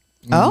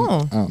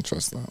 Oh. I don't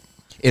trust that.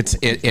 It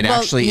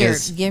Well, actually here,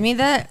 is. Give me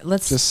that.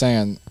 Let's. Just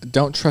saying,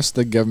 don't trust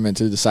the government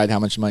to decide how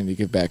much money to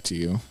give back to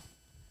you.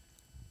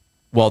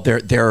 Well,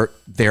 they're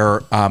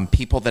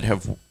people that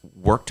have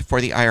worked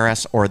for the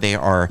IRS, or they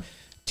are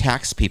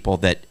tax people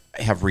that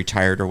have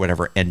retired or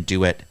whatever and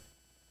do it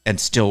and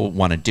still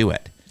want to do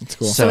it. That's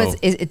cool. so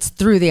it's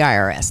through the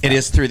IRS. It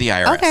is through the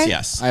IRS, Okay.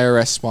 yes.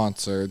 IRS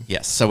sponsored.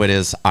 Yes, so it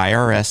is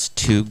IRS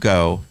to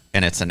go,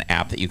 and it's an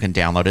app that you can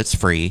download. It's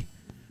free,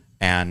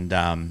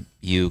 and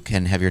you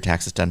can have your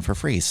taxes done for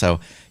free. So,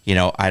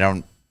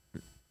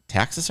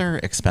 taxes are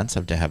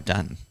expensive to have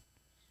done.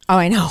 Oh,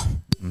 I know.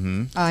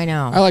 Mm-hmm. I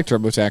know. I like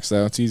TurboTax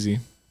though; it's easy.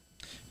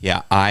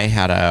 Yeah, I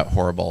had a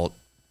horrible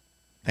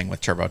thing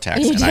with TurboTax,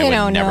 You and I did? would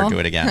Oh, never no. do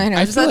it again. I know.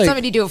 I Just feel let like-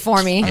 somebody do it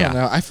for me. I don't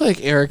know. I feel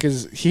like Eric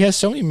he has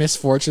so many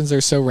misfortunes.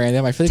 They're so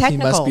random. I feel like he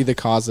must Technical. be the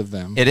cause of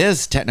them. It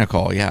is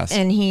technical, yes.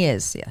 And he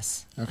is,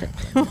 yes. Okay.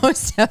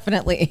 Most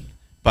definitely.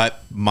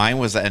 But mine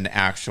was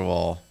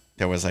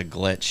there was a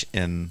glitch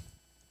in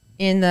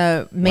In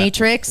the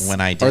Matrix.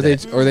 when I did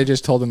it. Or they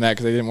just told him that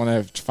because they didn't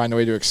want to find a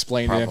way to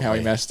explain to him how he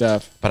Probably. messed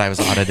up. But I was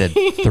audited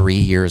 3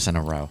 years in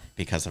a row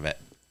because of it,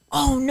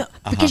 Oh, no.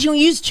 Because you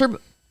use turbo.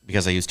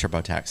 because I used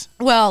TurboTax.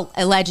 Well,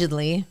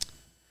 allegedly.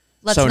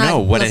 Let's So, not, no,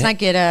 what let's it- not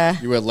get a.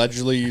 You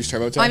allegedly used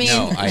TurboTax. I mean,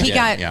 No, I he did,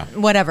 got yeah.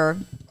 whatever.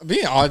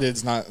 being audited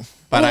is not.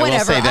 But Well, I will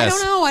whatever. say this.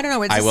 I don't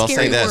know. It's I a will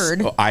scary say this.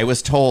 word. I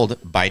was told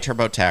by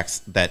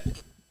TurboTax that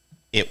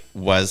it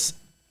was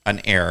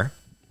an error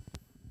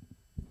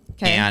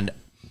Okay. and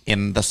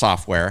in the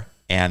software,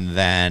 and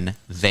then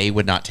they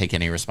would not take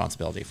any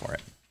responsibility for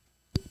it.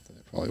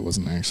 Probably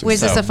wasn't actually.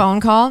 Was this So- a phone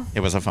call?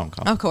 It was a phone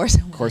call. Of course.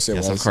 Of course it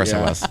Yes, was. of course yeah.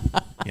 it was.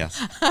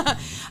 Yes.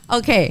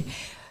 Okay.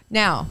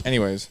 Now,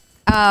 Anyways,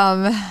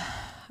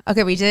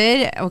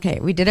 okay,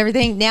 we did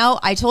everything. Now,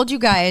 I told you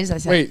guys. I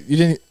said, wait, you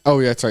didn't. Oh,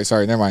 yeah, that's right.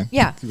 Sorry, never mind.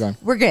 yeah, Keep going.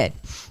 we're good.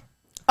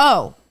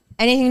 Oh,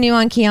 anything new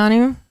on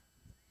Keanu?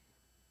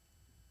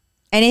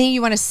 Anything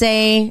you want to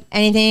say?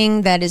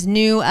 Anything that is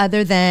new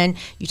other than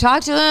you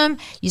talked to him,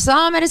 you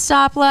saw him at a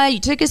stoplight,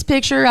 you took his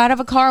picture out of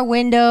a car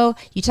window,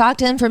 you talked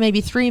to him for maybe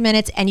 3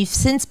 minutes, and you've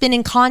since been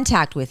in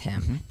contact with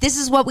him. Mm-hmm. This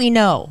is what we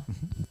know.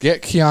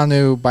 Get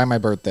Keanu by my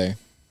birthday.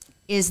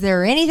 Is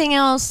there anything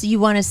else you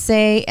want to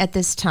say at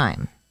this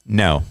time?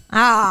 No.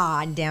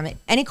 Ah, damn it.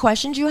 Any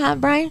questions you have,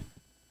 Brian?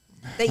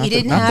 That you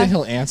didn't Not that have?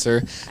 he'll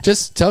answer.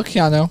 Just tell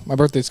Keanu my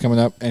birthday's coming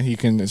up, and he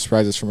can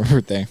surprise us for my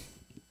birthday.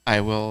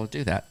 I will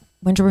do that.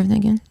 When's your birthday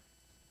again?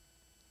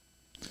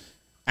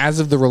 As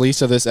of the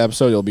release of this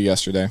episode, it'll be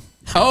yesterday.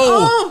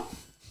 Oh,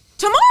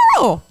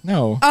 Tomorrow.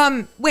 No,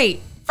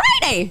 Wait,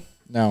 Friday.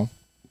 no.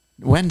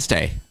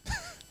 Wednesday.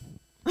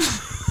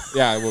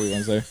 Yeah, it will be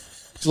Wednesday.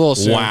 It's a little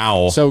soon.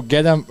 Wow. So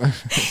get him.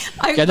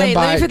 Get him Let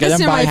by. me put Get this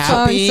him in by. my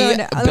phone.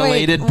 Happy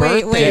belated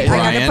birthday, I gotta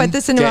Brian. put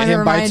this into Get my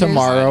him by reminders.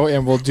 tomorrow,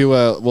 and we'll do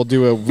a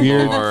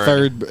weird Lord.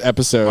 third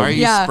episode. Why are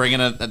you Yeah. springing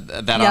that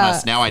on Yeah.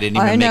 us now? I didn't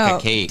I even know. make a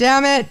cake.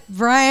 Damn it,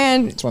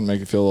 Brian. Just want to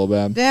make it feel a little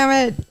bad. Damn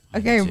it.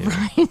 Okay, Dude.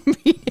 Brian.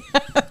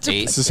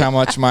 Eight. This is how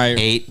much my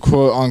 8.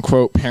 quote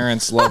unquote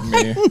parents love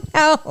me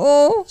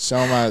No.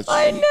 so much.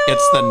 I know.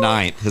 It's the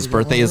 9th. His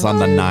birthday is on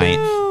the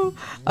 9th.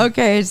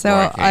 Okay,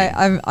 so Okay.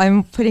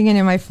 I'm putting it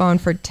in my phone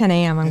for 10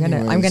 a.m. I'm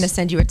Anyways. gonna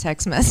send you a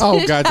text message.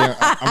 Oh goddamn!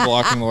 I'm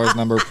blocking Laura's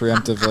number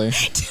preemptively.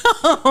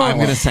 I'm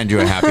going to send you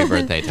a happy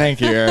birthday.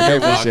 Thank you, Eric. I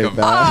appreciate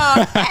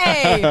welcome.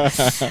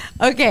 that.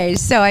 Okay,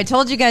 so I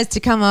told you guys to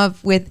come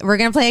up with. We're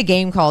gonna play a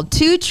game called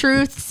Two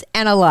Truths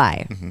and a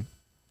Lie.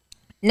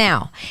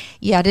 Now,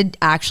 you had to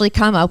actually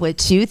come up with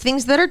 2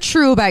 things that are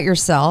true about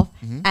yourself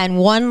and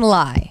 1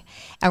 lie.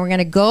 And we're going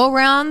to go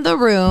around the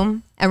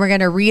room and we're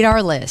going to read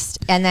our list.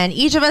 And then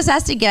each of us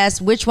has to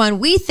guess which one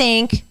we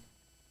think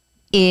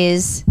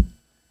is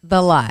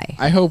the lie.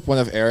 I hope one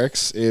of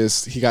Eric's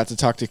is he got to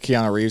talk to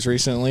Keanu Reeves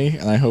recently,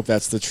 and I hope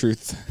that's the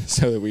truth,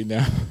 so that we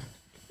know.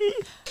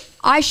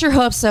 I sure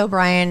hope so,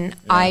 Brian.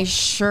 I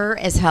sure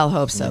as hell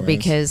hope so Anyways.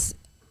 because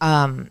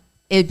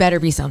it better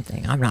be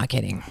something. I'm not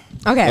kidding.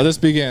 Okay. Let us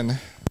begin.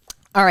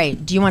 All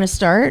right. Do you want to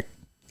start?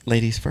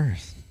 Ladies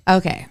first.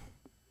 Okay.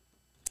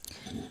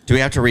 Do we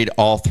have to read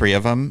all 3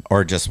 of them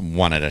or just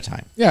one at a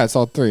time? Yeah, it's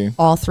all 3.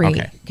 All 3.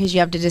 Okay. Because you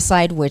have to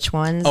decide which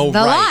one's the right.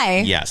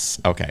 lie. Yes.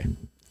 Okay.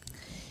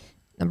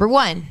 Number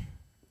 1.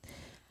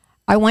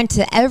 I went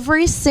to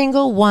every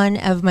single one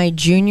of my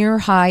junior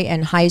high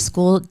and high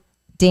school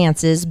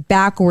dances,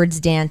 backwards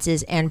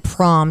dances, and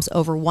proms,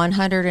 over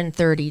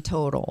 130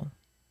 total.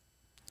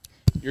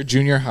 Your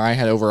junior high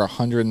had over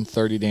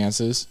 130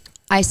 dances.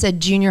 I said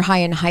junior high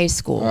and high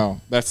school.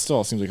 Oh, that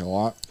still seems like a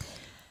lot.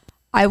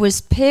 I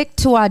was picked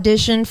to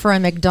audition for a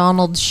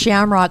McDonald's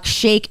Shamrock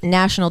Shake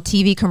national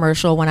TV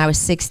commercial when I was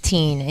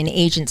 16. An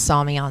agent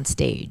saw me on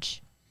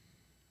stage.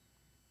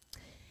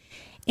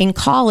 In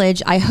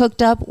college, I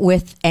hooked up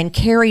with and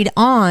carried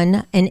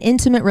on an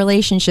intimate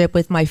relationship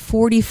with my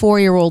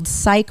 44-year-old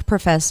psych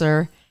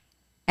professor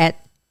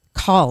at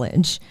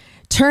college.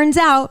 Turns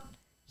out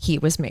he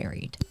was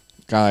married.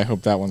 God, I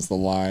hope that one's the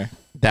lie.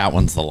 That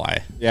one's the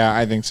lie. Yeah,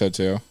 I think so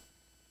too.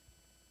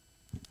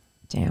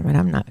 Damn it,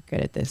 I'm not good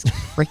at this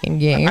freaking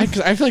game. I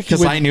feel like you Because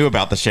would, I knew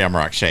about the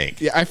Shamrock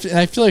Shake. yeah, I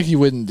feel like you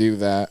wouldn't do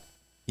that.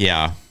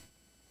 Yeah.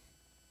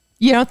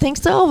 You don't think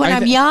so? When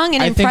I'm young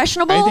and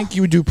impressionable? I think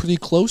you would do pretty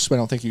close, but I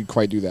don't think you'd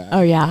quite do that. Oh,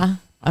 yeah?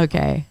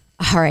 Okay.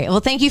 All right. Well,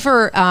 thank you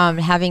for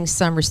having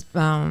some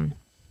respect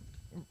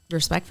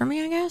for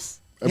me, I guess.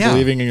 Yeah.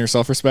 Believing in your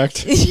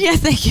self-respect. Yeah,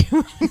 thank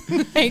you.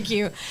 Thank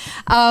you.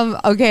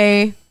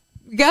 Okay.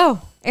 Go,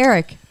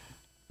 Eric.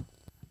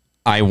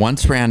 I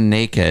once ran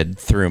naked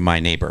through my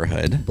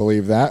neighborhood.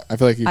 Believe that. I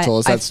feel like you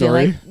told us I that feel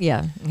story. like-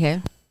 yeah.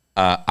 Okay.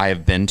 I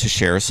have been to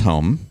Cher's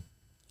home,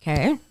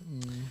 Okay.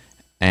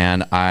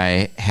 and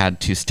I had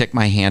to stick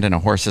my hand in a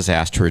horse's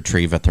ass to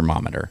retrieve a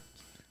thermometer.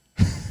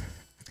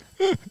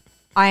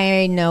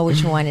 I know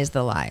which one is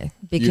the lie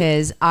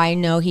because I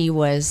know he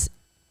was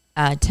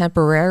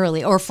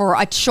temporarily, or for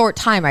a short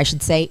time, I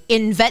should say,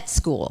 in vet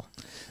school.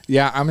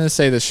 Yeah, I'm going to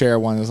say the Cher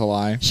one is a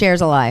lie.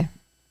 Shares a lie.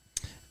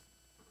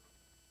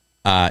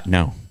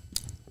 No.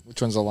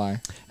 Which one's a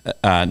lie?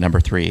 Number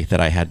 3, that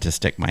I had to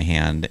stick my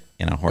hand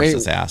in a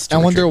horse's ass. To I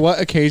wonder retrieve-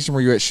 what occasion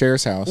were you at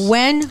Cher's house?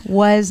 When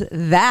was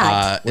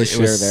that? Was it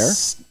Cher there?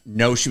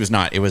 No, she was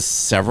not. It was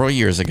several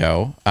years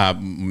ago,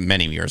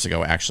 many years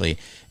ago, actually.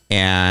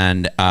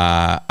 And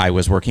I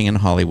was working in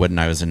Hollywood, and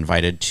I was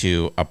invited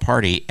to a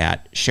party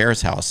at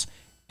Cher's house.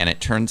 And it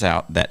turns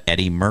out that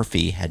Eddie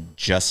Murphy had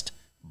just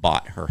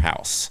bought her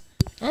house.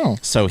 Oh,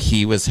 So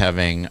he was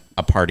having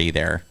a party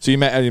there. so you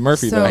met Eddie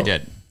Murphy So- though? I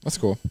did. That's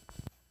cool.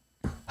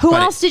 Who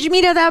else did you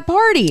meet at that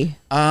party?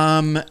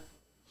 No,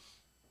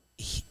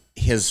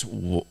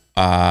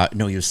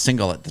 he was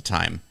single at the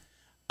time.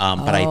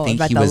 But I think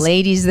the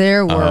ladies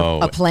there were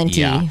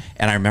aplenty. Yeah.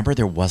 And I remember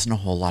there wasn't a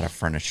whole lot of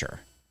furniture.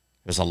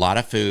 There was a lot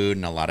of food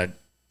and a lot of,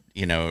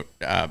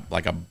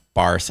 like a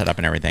bar set up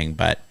and everything,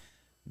 but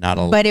not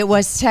a. But it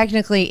was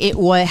technically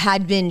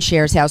had been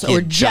Cher's house,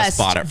 or just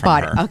bought it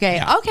from her. Okay,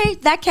 Yeah. okay,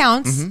 that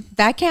counts.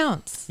 That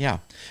counts. Yeah.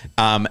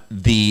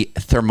 The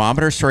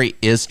thermometer story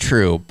is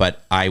true,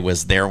 but I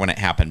was there when it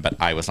happened, but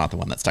I was not the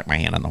one that stuck my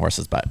hand on the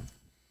horse's butt.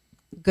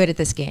 Good at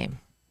this game.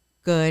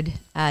 Good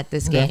at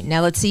this game.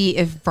 Now let's see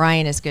if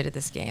Bryan is good at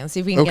this game. Let's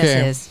see if we can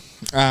guess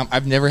his.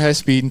 I've never had a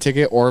speeding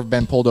ticket or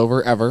been pulled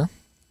over ever.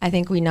 I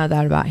think we know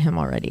that about him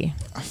already.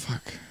 Oh,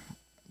 fuck.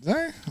 Did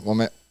I?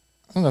 Well, I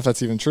don't know if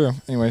that's even true.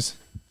 Anyways.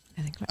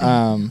 I think.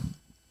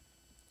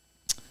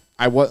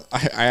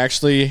 I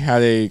actually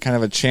had a kind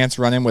of a chance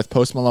run-in with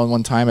Post Malone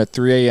one time at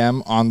 3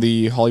 a.m. on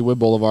the Hollywood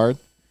Boulevard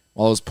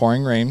while it was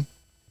pouring rain,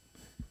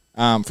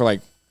 for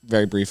like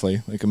very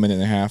briefly, like a minute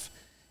and a half.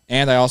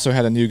 And I also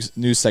had a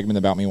news segment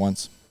about me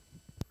once.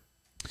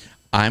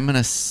 I'm going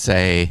to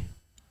say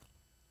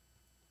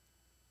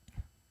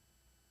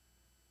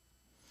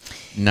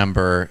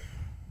number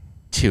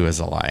 2 is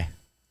a lie.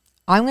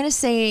 I'm going to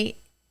say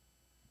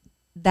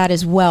that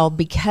as well,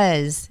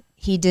 because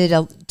he did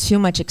too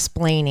much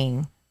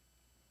explaining,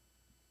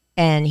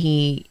 and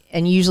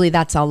usually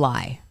that's a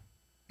lie.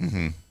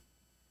 Mm-hmm.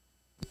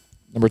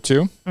 Number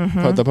 2,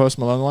 the Post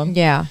Malone one.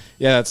 Yeah,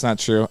 that's not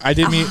true. I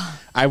did meet.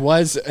 I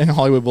was in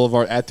Hollywood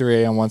Boulevard at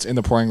 3 a.m. once in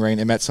the pouring rain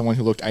and met someone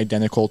who looked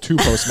identical to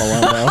Post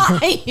Malone.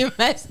 Though. You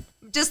met,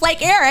 just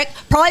like Erik,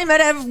 probably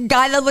met a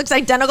guy that looks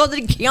identical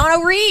to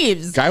Keanu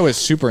Reeves. Guy was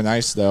super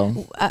nice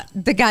though.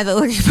 The guy that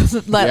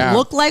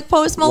looked like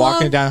Post Malone.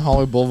 Walking down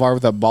Hollywood Boulevard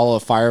with a ball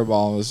of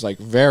Fireball was like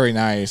very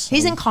nice.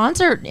 He's in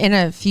concert in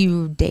a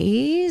few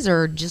days,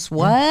 or just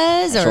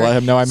was. I should let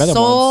him know I met him once.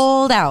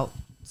 Sold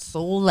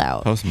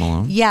out. Post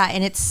Malone? Yeah,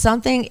 and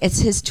it's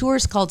his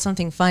tour's called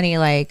something funny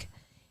like,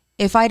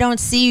 if I don't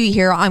see you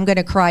here, I'm going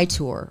to cry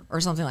tour,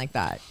 or something like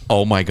that.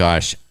 Oh my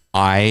gosh.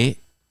 I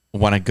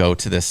want to go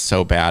to this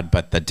so bad,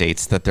 but the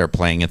dates that they're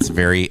playing, it's a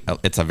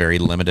very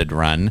limited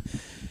run,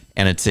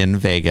 and it's in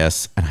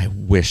Vegas, and I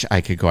wish I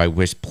could go. I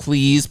wish,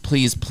 please,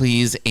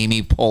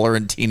 Amy Poehler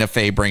and Tina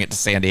Fey bring it to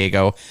San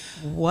Diego.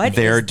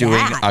 They're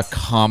doing a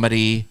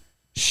comedy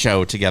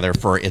show together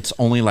it's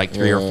only like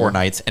 3 or 4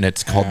 nights, and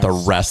it's called the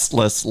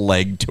Restless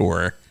Leg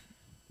Tour.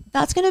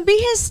 That's going to be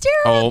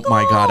hysterical. Oh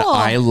my God.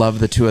 I love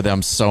the two of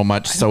them so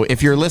much. So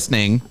if you're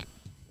listening,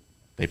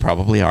 they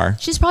probably are.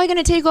 She's probably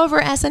going to take over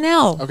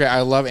SNL. Okay,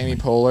 I love Amy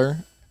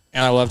Poehler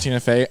and I love Tina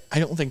Fey. I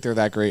don't think they're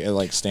that great at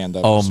like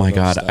stand-up. Oh my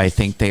God. Stuff. I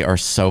think they are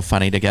so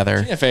funny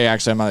together. Tina Fey,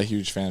 actually, I'm not a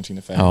huge fan of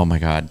Tina Fey. Oh my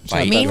God.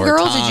 Mean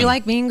Girls? Did you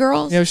like Mean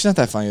Girls? Yeah, she's not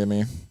that funny to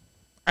me.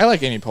 I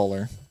like Amy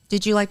Poehler.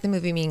 Did you like the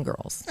movie Mean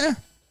Girls?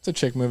 It's a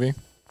chick movie.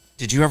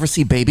 Did you ever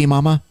see Baby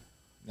Mama?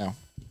 No.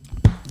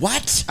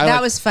 What?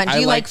 That was fun. Do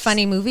you like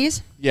funny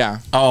movies? Yeah.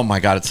 Oh my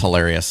God, it's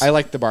hilarious. I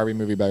like the Barbie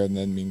movie better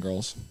than Mean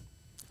Girls.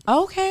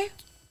 Okay.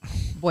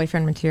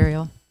 Boyfriend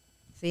material.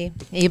 See?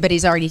 But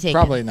he's already taken.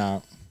 Probably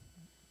not.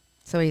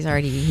 So he's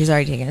already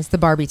taken. It's the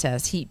Barbie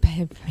test. He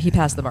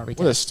passed the Barbie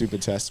test. What a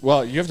stupid test.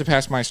 Well, you have to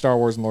pass my Star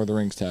Wars and Lord of the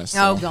Rings test. So.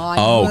 Oh God.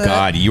 Oh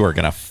God, you are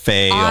gonna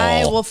fail.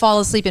 I will fall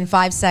asleep in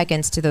 5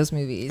 seconds to those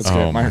movies.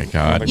 Oh my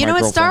God. You know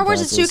what? Star Wars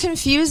is too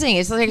confusing.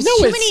 It's like there's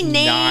too many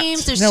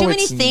names. There's too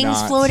many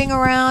things floating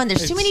around.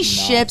 There's too many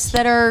ships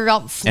that are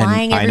out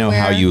flying everywhere. I know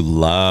how you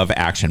love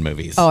action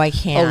movies. Oh, I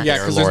can't. Oh yeah,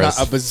 because there's not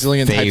a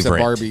bazillion types of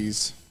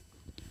Barbies.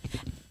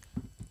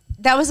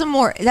 That was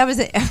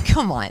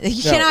come on.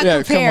 You cannot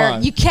compare.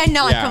 You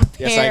cannot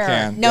compare. Yes, I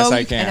can. No, yes, I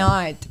you can.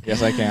 cannot.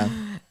 Yes, I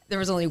can. There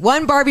was only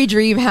one Barbie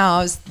dream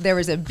house. There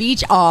was a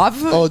beach off.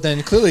 Oh,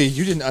 then clearly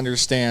you didn't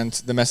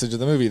understand the message of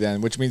the movie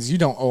then, which means you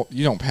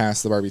don't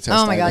pass the Barbie test.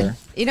 Oh my God.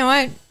 You know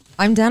what?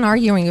 I'm done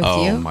arguing with you.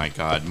 Oh my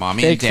God.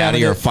 Mommy and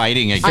Daddy are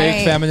fighting again.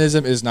 Fake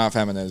feminism is not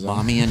feminism.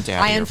 Mommy and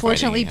Daddy I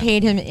unfortunately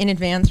paid him in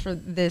advance for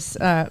this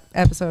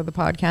episode of the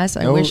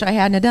podcast. I wish I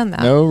hadn't have done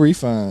that. No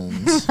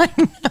refunds. I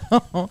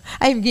know.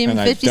 I gave him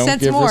 50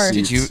 cents more.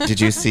 Did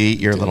you see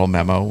your little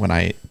memo when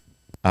I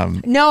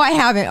No, I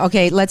haven't.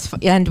 Okay, let's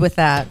end with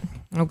that.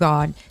 Oh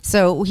God.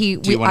 So Do you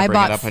want to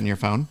bring it up on your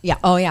phone? Yeah.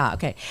 Oh yeah.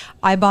 Okay.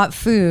 I bought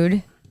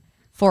food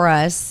for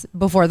us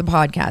before the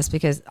podcast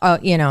because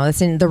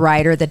it's in the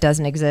rider that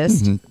doesn't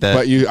exist. Mm-hmm.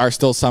 But you are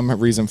still some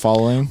reason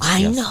following.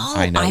 I know.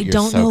 I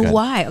don't know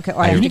why.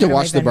 Okay. You need to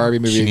watch the Barbie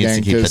movie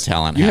again because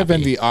you have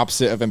been the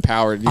opposite of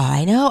empowered.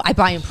 I know. I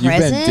buy him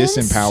presents. You've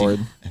been disempowered.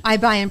 I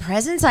buy him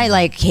presents. I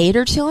like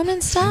cater to him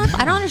and stuff.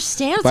 I don't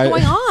understand what's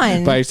going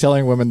on. By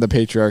telling women the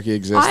patriarchy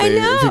exists,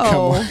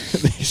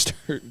 they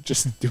start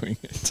just doing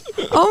it.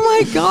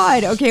 Oh my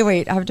God. Okay,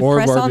 wait. I have to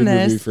press Barbie on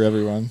this. Movie for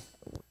everyone.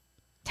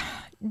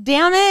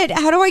 Damn it.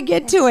 How do I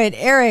get to it?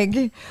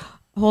 Erik,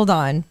 hold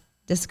on.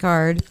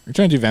 Discard. You're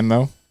trying to do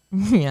Venmo?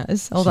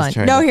 Yes. Hold on.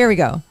 No, here we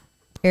go.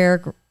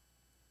 Erik.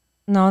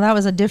 No, that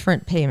was a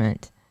different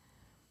payment.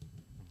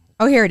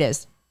 Oh, here it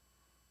is.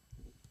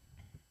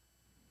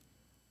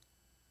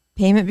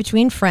 payment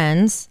between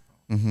friends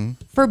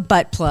for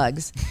butt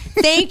plugs.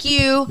 Thank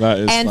you. That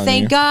is and funny.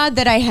 thank God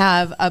that I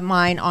have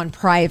mine on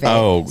private.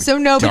 Oh, so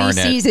nobody darn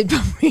it. sees it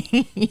but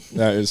me.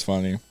 That is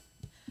funny.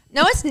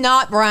 No, it's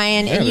not,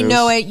 Brian. Yeah, And it you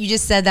know is. it. You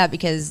just said that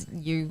because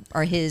you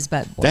are his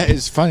butt boy. That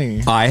is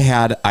funny.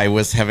 I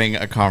was having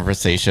a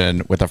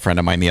conversation with a friend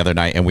of mine the other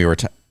night, and we were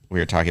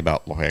talking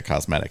about La Jolla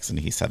Cosmetics, and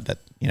he said that,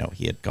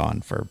 he had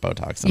gone for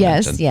Botox.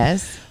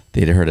 Yes.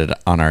 They'd heard it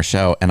on our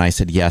show, and I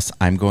said, yes,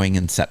 I'm going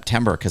in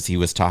September, because he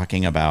was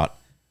talking about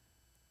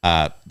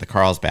the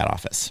Carlsbad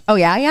office. Oh,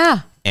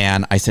 yeah.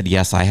 And I said,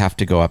 yes, I have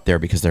to go up there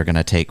because they're going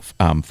to take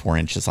 4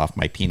 inches off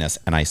my penis.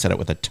 And I said it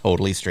with a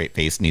totally straight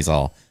face, and he's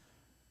all,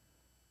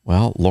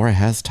 well, Laura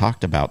has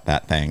talked about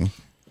that thing.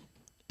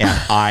 And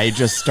I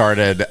just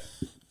started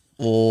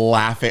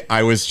laughing.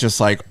 I was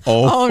just like,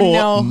 oh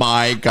no.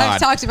 my God.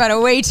 I've talked about it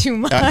way too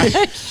much.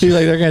 She's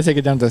like, they're going to take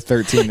it down to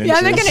 13 inches.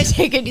 Yeah, they're going to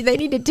take it. They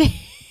need to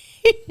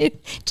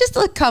take just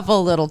a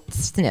couple little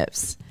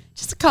snips.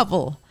 Just a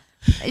couple.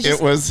 It's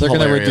just, It was They're going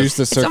to hilarious. reduce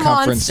the it's a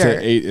circumference to monster.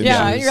 8 inches.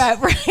 Yeah, you're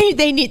right.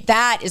 They need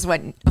that is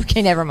what.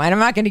 Okay, never mind. I'm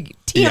not going to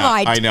TMI. Yeah,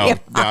 I know.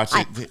 TMI.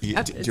 Gotcha. Do you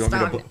want me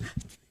Stop to... it.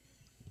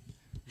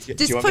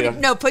 Just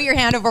put your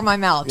hand over my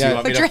mouth. Yeah. You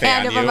want me Put to your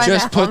hand fan over you? my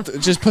Just mouth.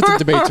 put the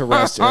debate to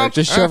rest, Eric.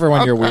 Just show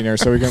everyone your wiener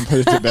so we can put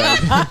it to bed.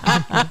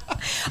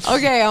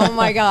 Okay. Oh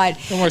my God.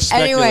 No more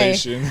Anyway,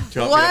 speculation.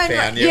 Do you want me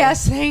to fan you?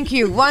 yes, thank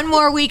you. One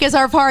more week is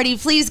our party.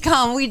 Please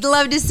come. We'd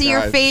love to see your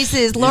God.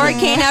 faces.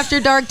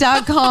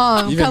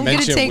 LauraKaneAfterDark.com. You even Come get a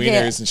mention ticket.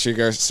 wieners and she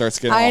starts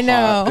getting I all know.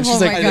 hot. And Oh she's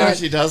my like, I God. know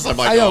she does. I'm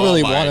like, I don't oh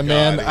really my want a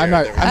man. God, I'm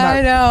not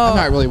I know. I'm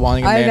not really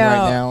wanting a man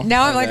right now.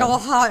 Now I'm like all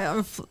hot.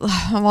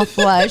 I'm all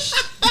flush.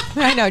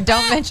 I know.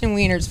 Don't mention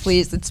wieners,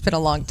 please. It's been a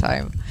long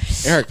time.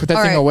 Eric, put that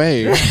All thing right.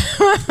 away.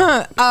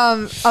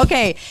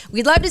 Okay.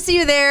 We'd love to see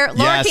you there.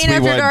 Yes, we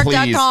would,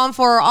 LauraKaneAfterDark.com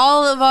for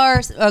all of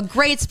our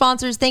great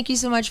sponsors. Thank you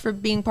so much for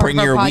being part Bring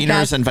of our your podcast.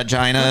 wieners and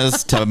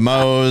vaginas to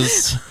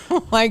Moe's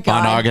Oh my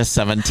God. on August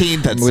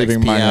 17th at I'm 6 leaving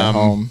mine at p.m.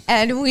 home.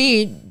 And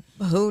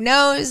who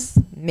knows,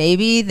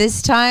 maybe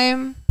this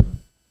time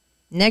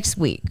next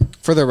week.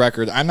 For the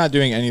record, I'm not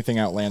doing anything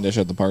outlandish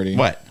at the party.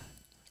 What?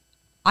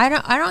 I'm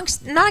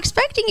not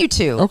expecting you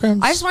to. Okay.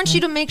 I just want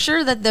you to make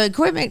sure that the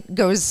equipment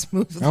goes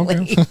smoothly.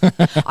 Okay.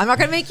 I'm not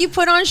going to make you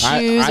put on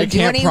shoes I or do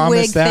can't any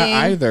promise wig that thing.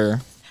 either.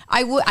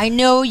 I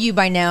know you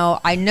by now.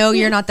 I know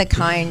you're not the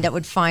kind that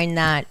would find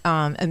that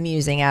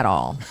amusing at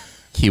all.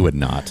 He would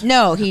not.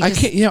 No, he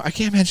just, I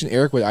can't imagine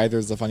Eric would either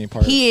is the funny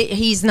part.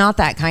 he's not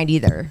that kind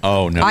either.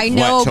 Oh, no. I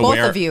know What, to both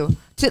wear- of you.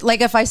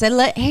 Like if I said,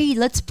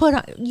 let's put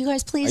on, you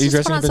guys please Are you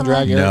just put dressing on up in some.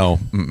 drag, Eric? No.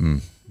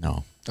 Mm-mm.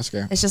 No. That's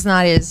okay. It's just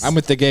not his. I'm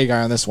with the gay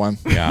guy on this one.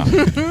 Yeah.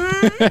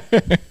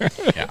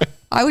 Yeah.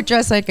 I would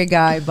dress like a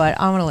guy, but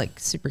I want to look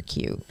super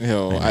cute.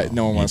 No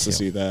one wants to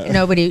see that.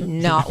 Nobody,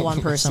 not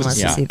one person wants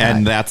to Yeah. see that.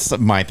 And that's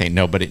my thing.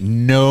 Nobody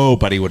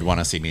would want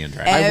to see me in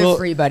drag.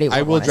 Everybody would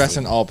I will wanna dress see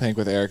in all pink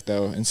with Eric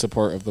though in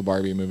support of the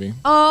Barbie movie.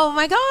 Oh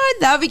my God,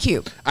 that would be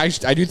cute. I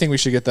do think we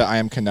should get the I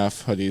Am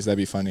Knuff hoodies. That'd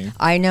be funny.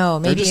 I know.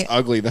 They're Maybe. just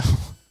ugly though.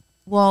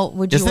 Well,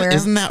 would you wear?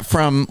 Isn't that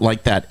from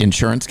like that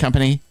insurance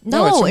company?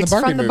 No, it's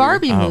from the Barbie from the movie.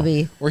 Barbie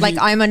movie. Where Like he-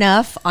 I'm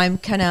enough. I'm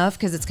Knuff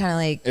because it's kind of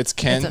like It's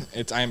Ken. It's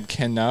It's I Am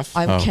Knuff.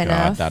 I'm Oh Knuff.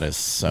 God, that is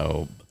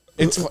so.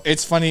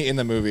 It's funny in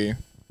the movie,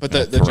 but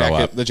Gonna the throw jacket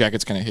up. the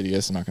jacket's kind of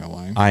hideous. I'm not gonna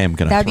lie. I am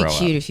gonna. That'd be throw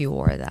cute Up. if you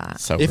wore that.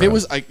 So If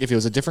gross. it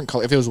was a different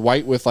color, if it was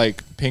white with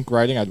like pink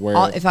writing, I'd wear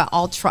it.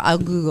 I'll try. I'll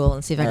Google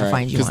and see if I can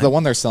find you Because one. the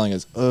one they're selling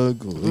is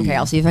ugly. Okay,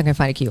 I'll see if I can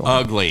find a cute one.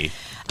 ugly.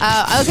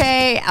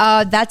 Okay,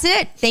 that's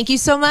it. Thank you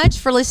so much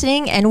for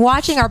listening and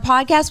watching our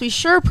podcast. We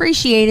sure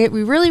appreciate it.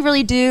 We really,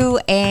 really do.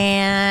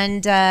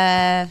 And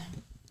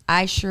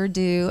I sure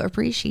do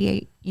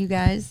appreciate you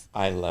guys.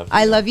 I love.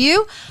 I love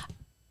you.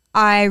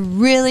 I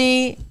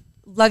really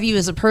love you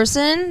as a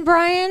person,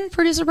 Brian,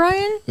 Producer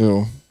Bryan.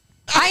 Ew.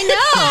 I know.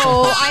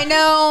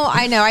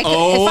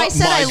 Oh, if I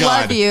said my I God.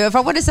 love you, if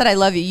I would have said I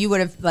love you, you would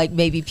have like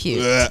maybe puked.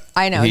 Blech.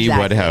 I know. He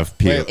exactly. would have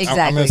Wait, puked. I'm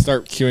Exactly. gonna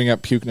start queuing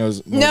up puke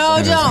nose. No, in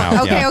his don't.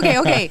 mouth. Okay, yeah.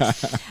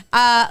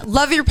 okay.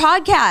 Love your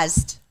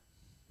podcast.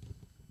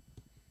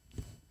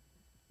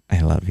 I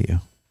love you.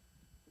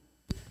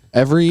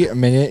 Every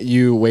minute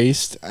you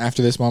waste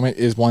after this moment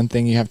is one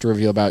thing you have to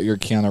reveal about your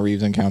Keanu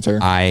Reeves encounter.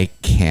 I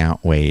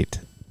can't wait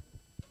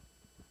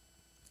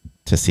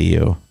to see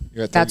you.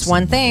 You're at 30 That's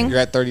one thing. You're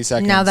at 30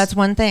 seconds. Now that's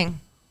one thing.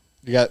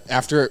 You have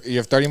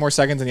 30 more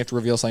seconds and you have to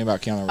reveal something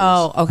about Keanu Reeves.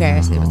 Oh, okay.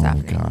 I see what's Oh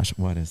happening. gosh,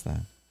 what is that?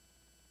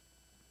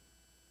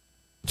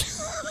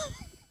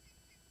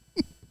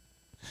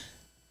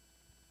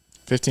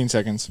 15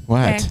 seconds.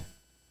 What? Okay.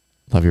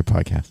 Love your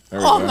podcast. There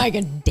we Oh go. my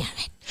God, damn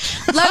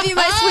it. Love you,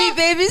 my sweet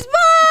babies.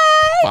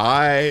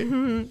 Bye.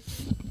 Bye.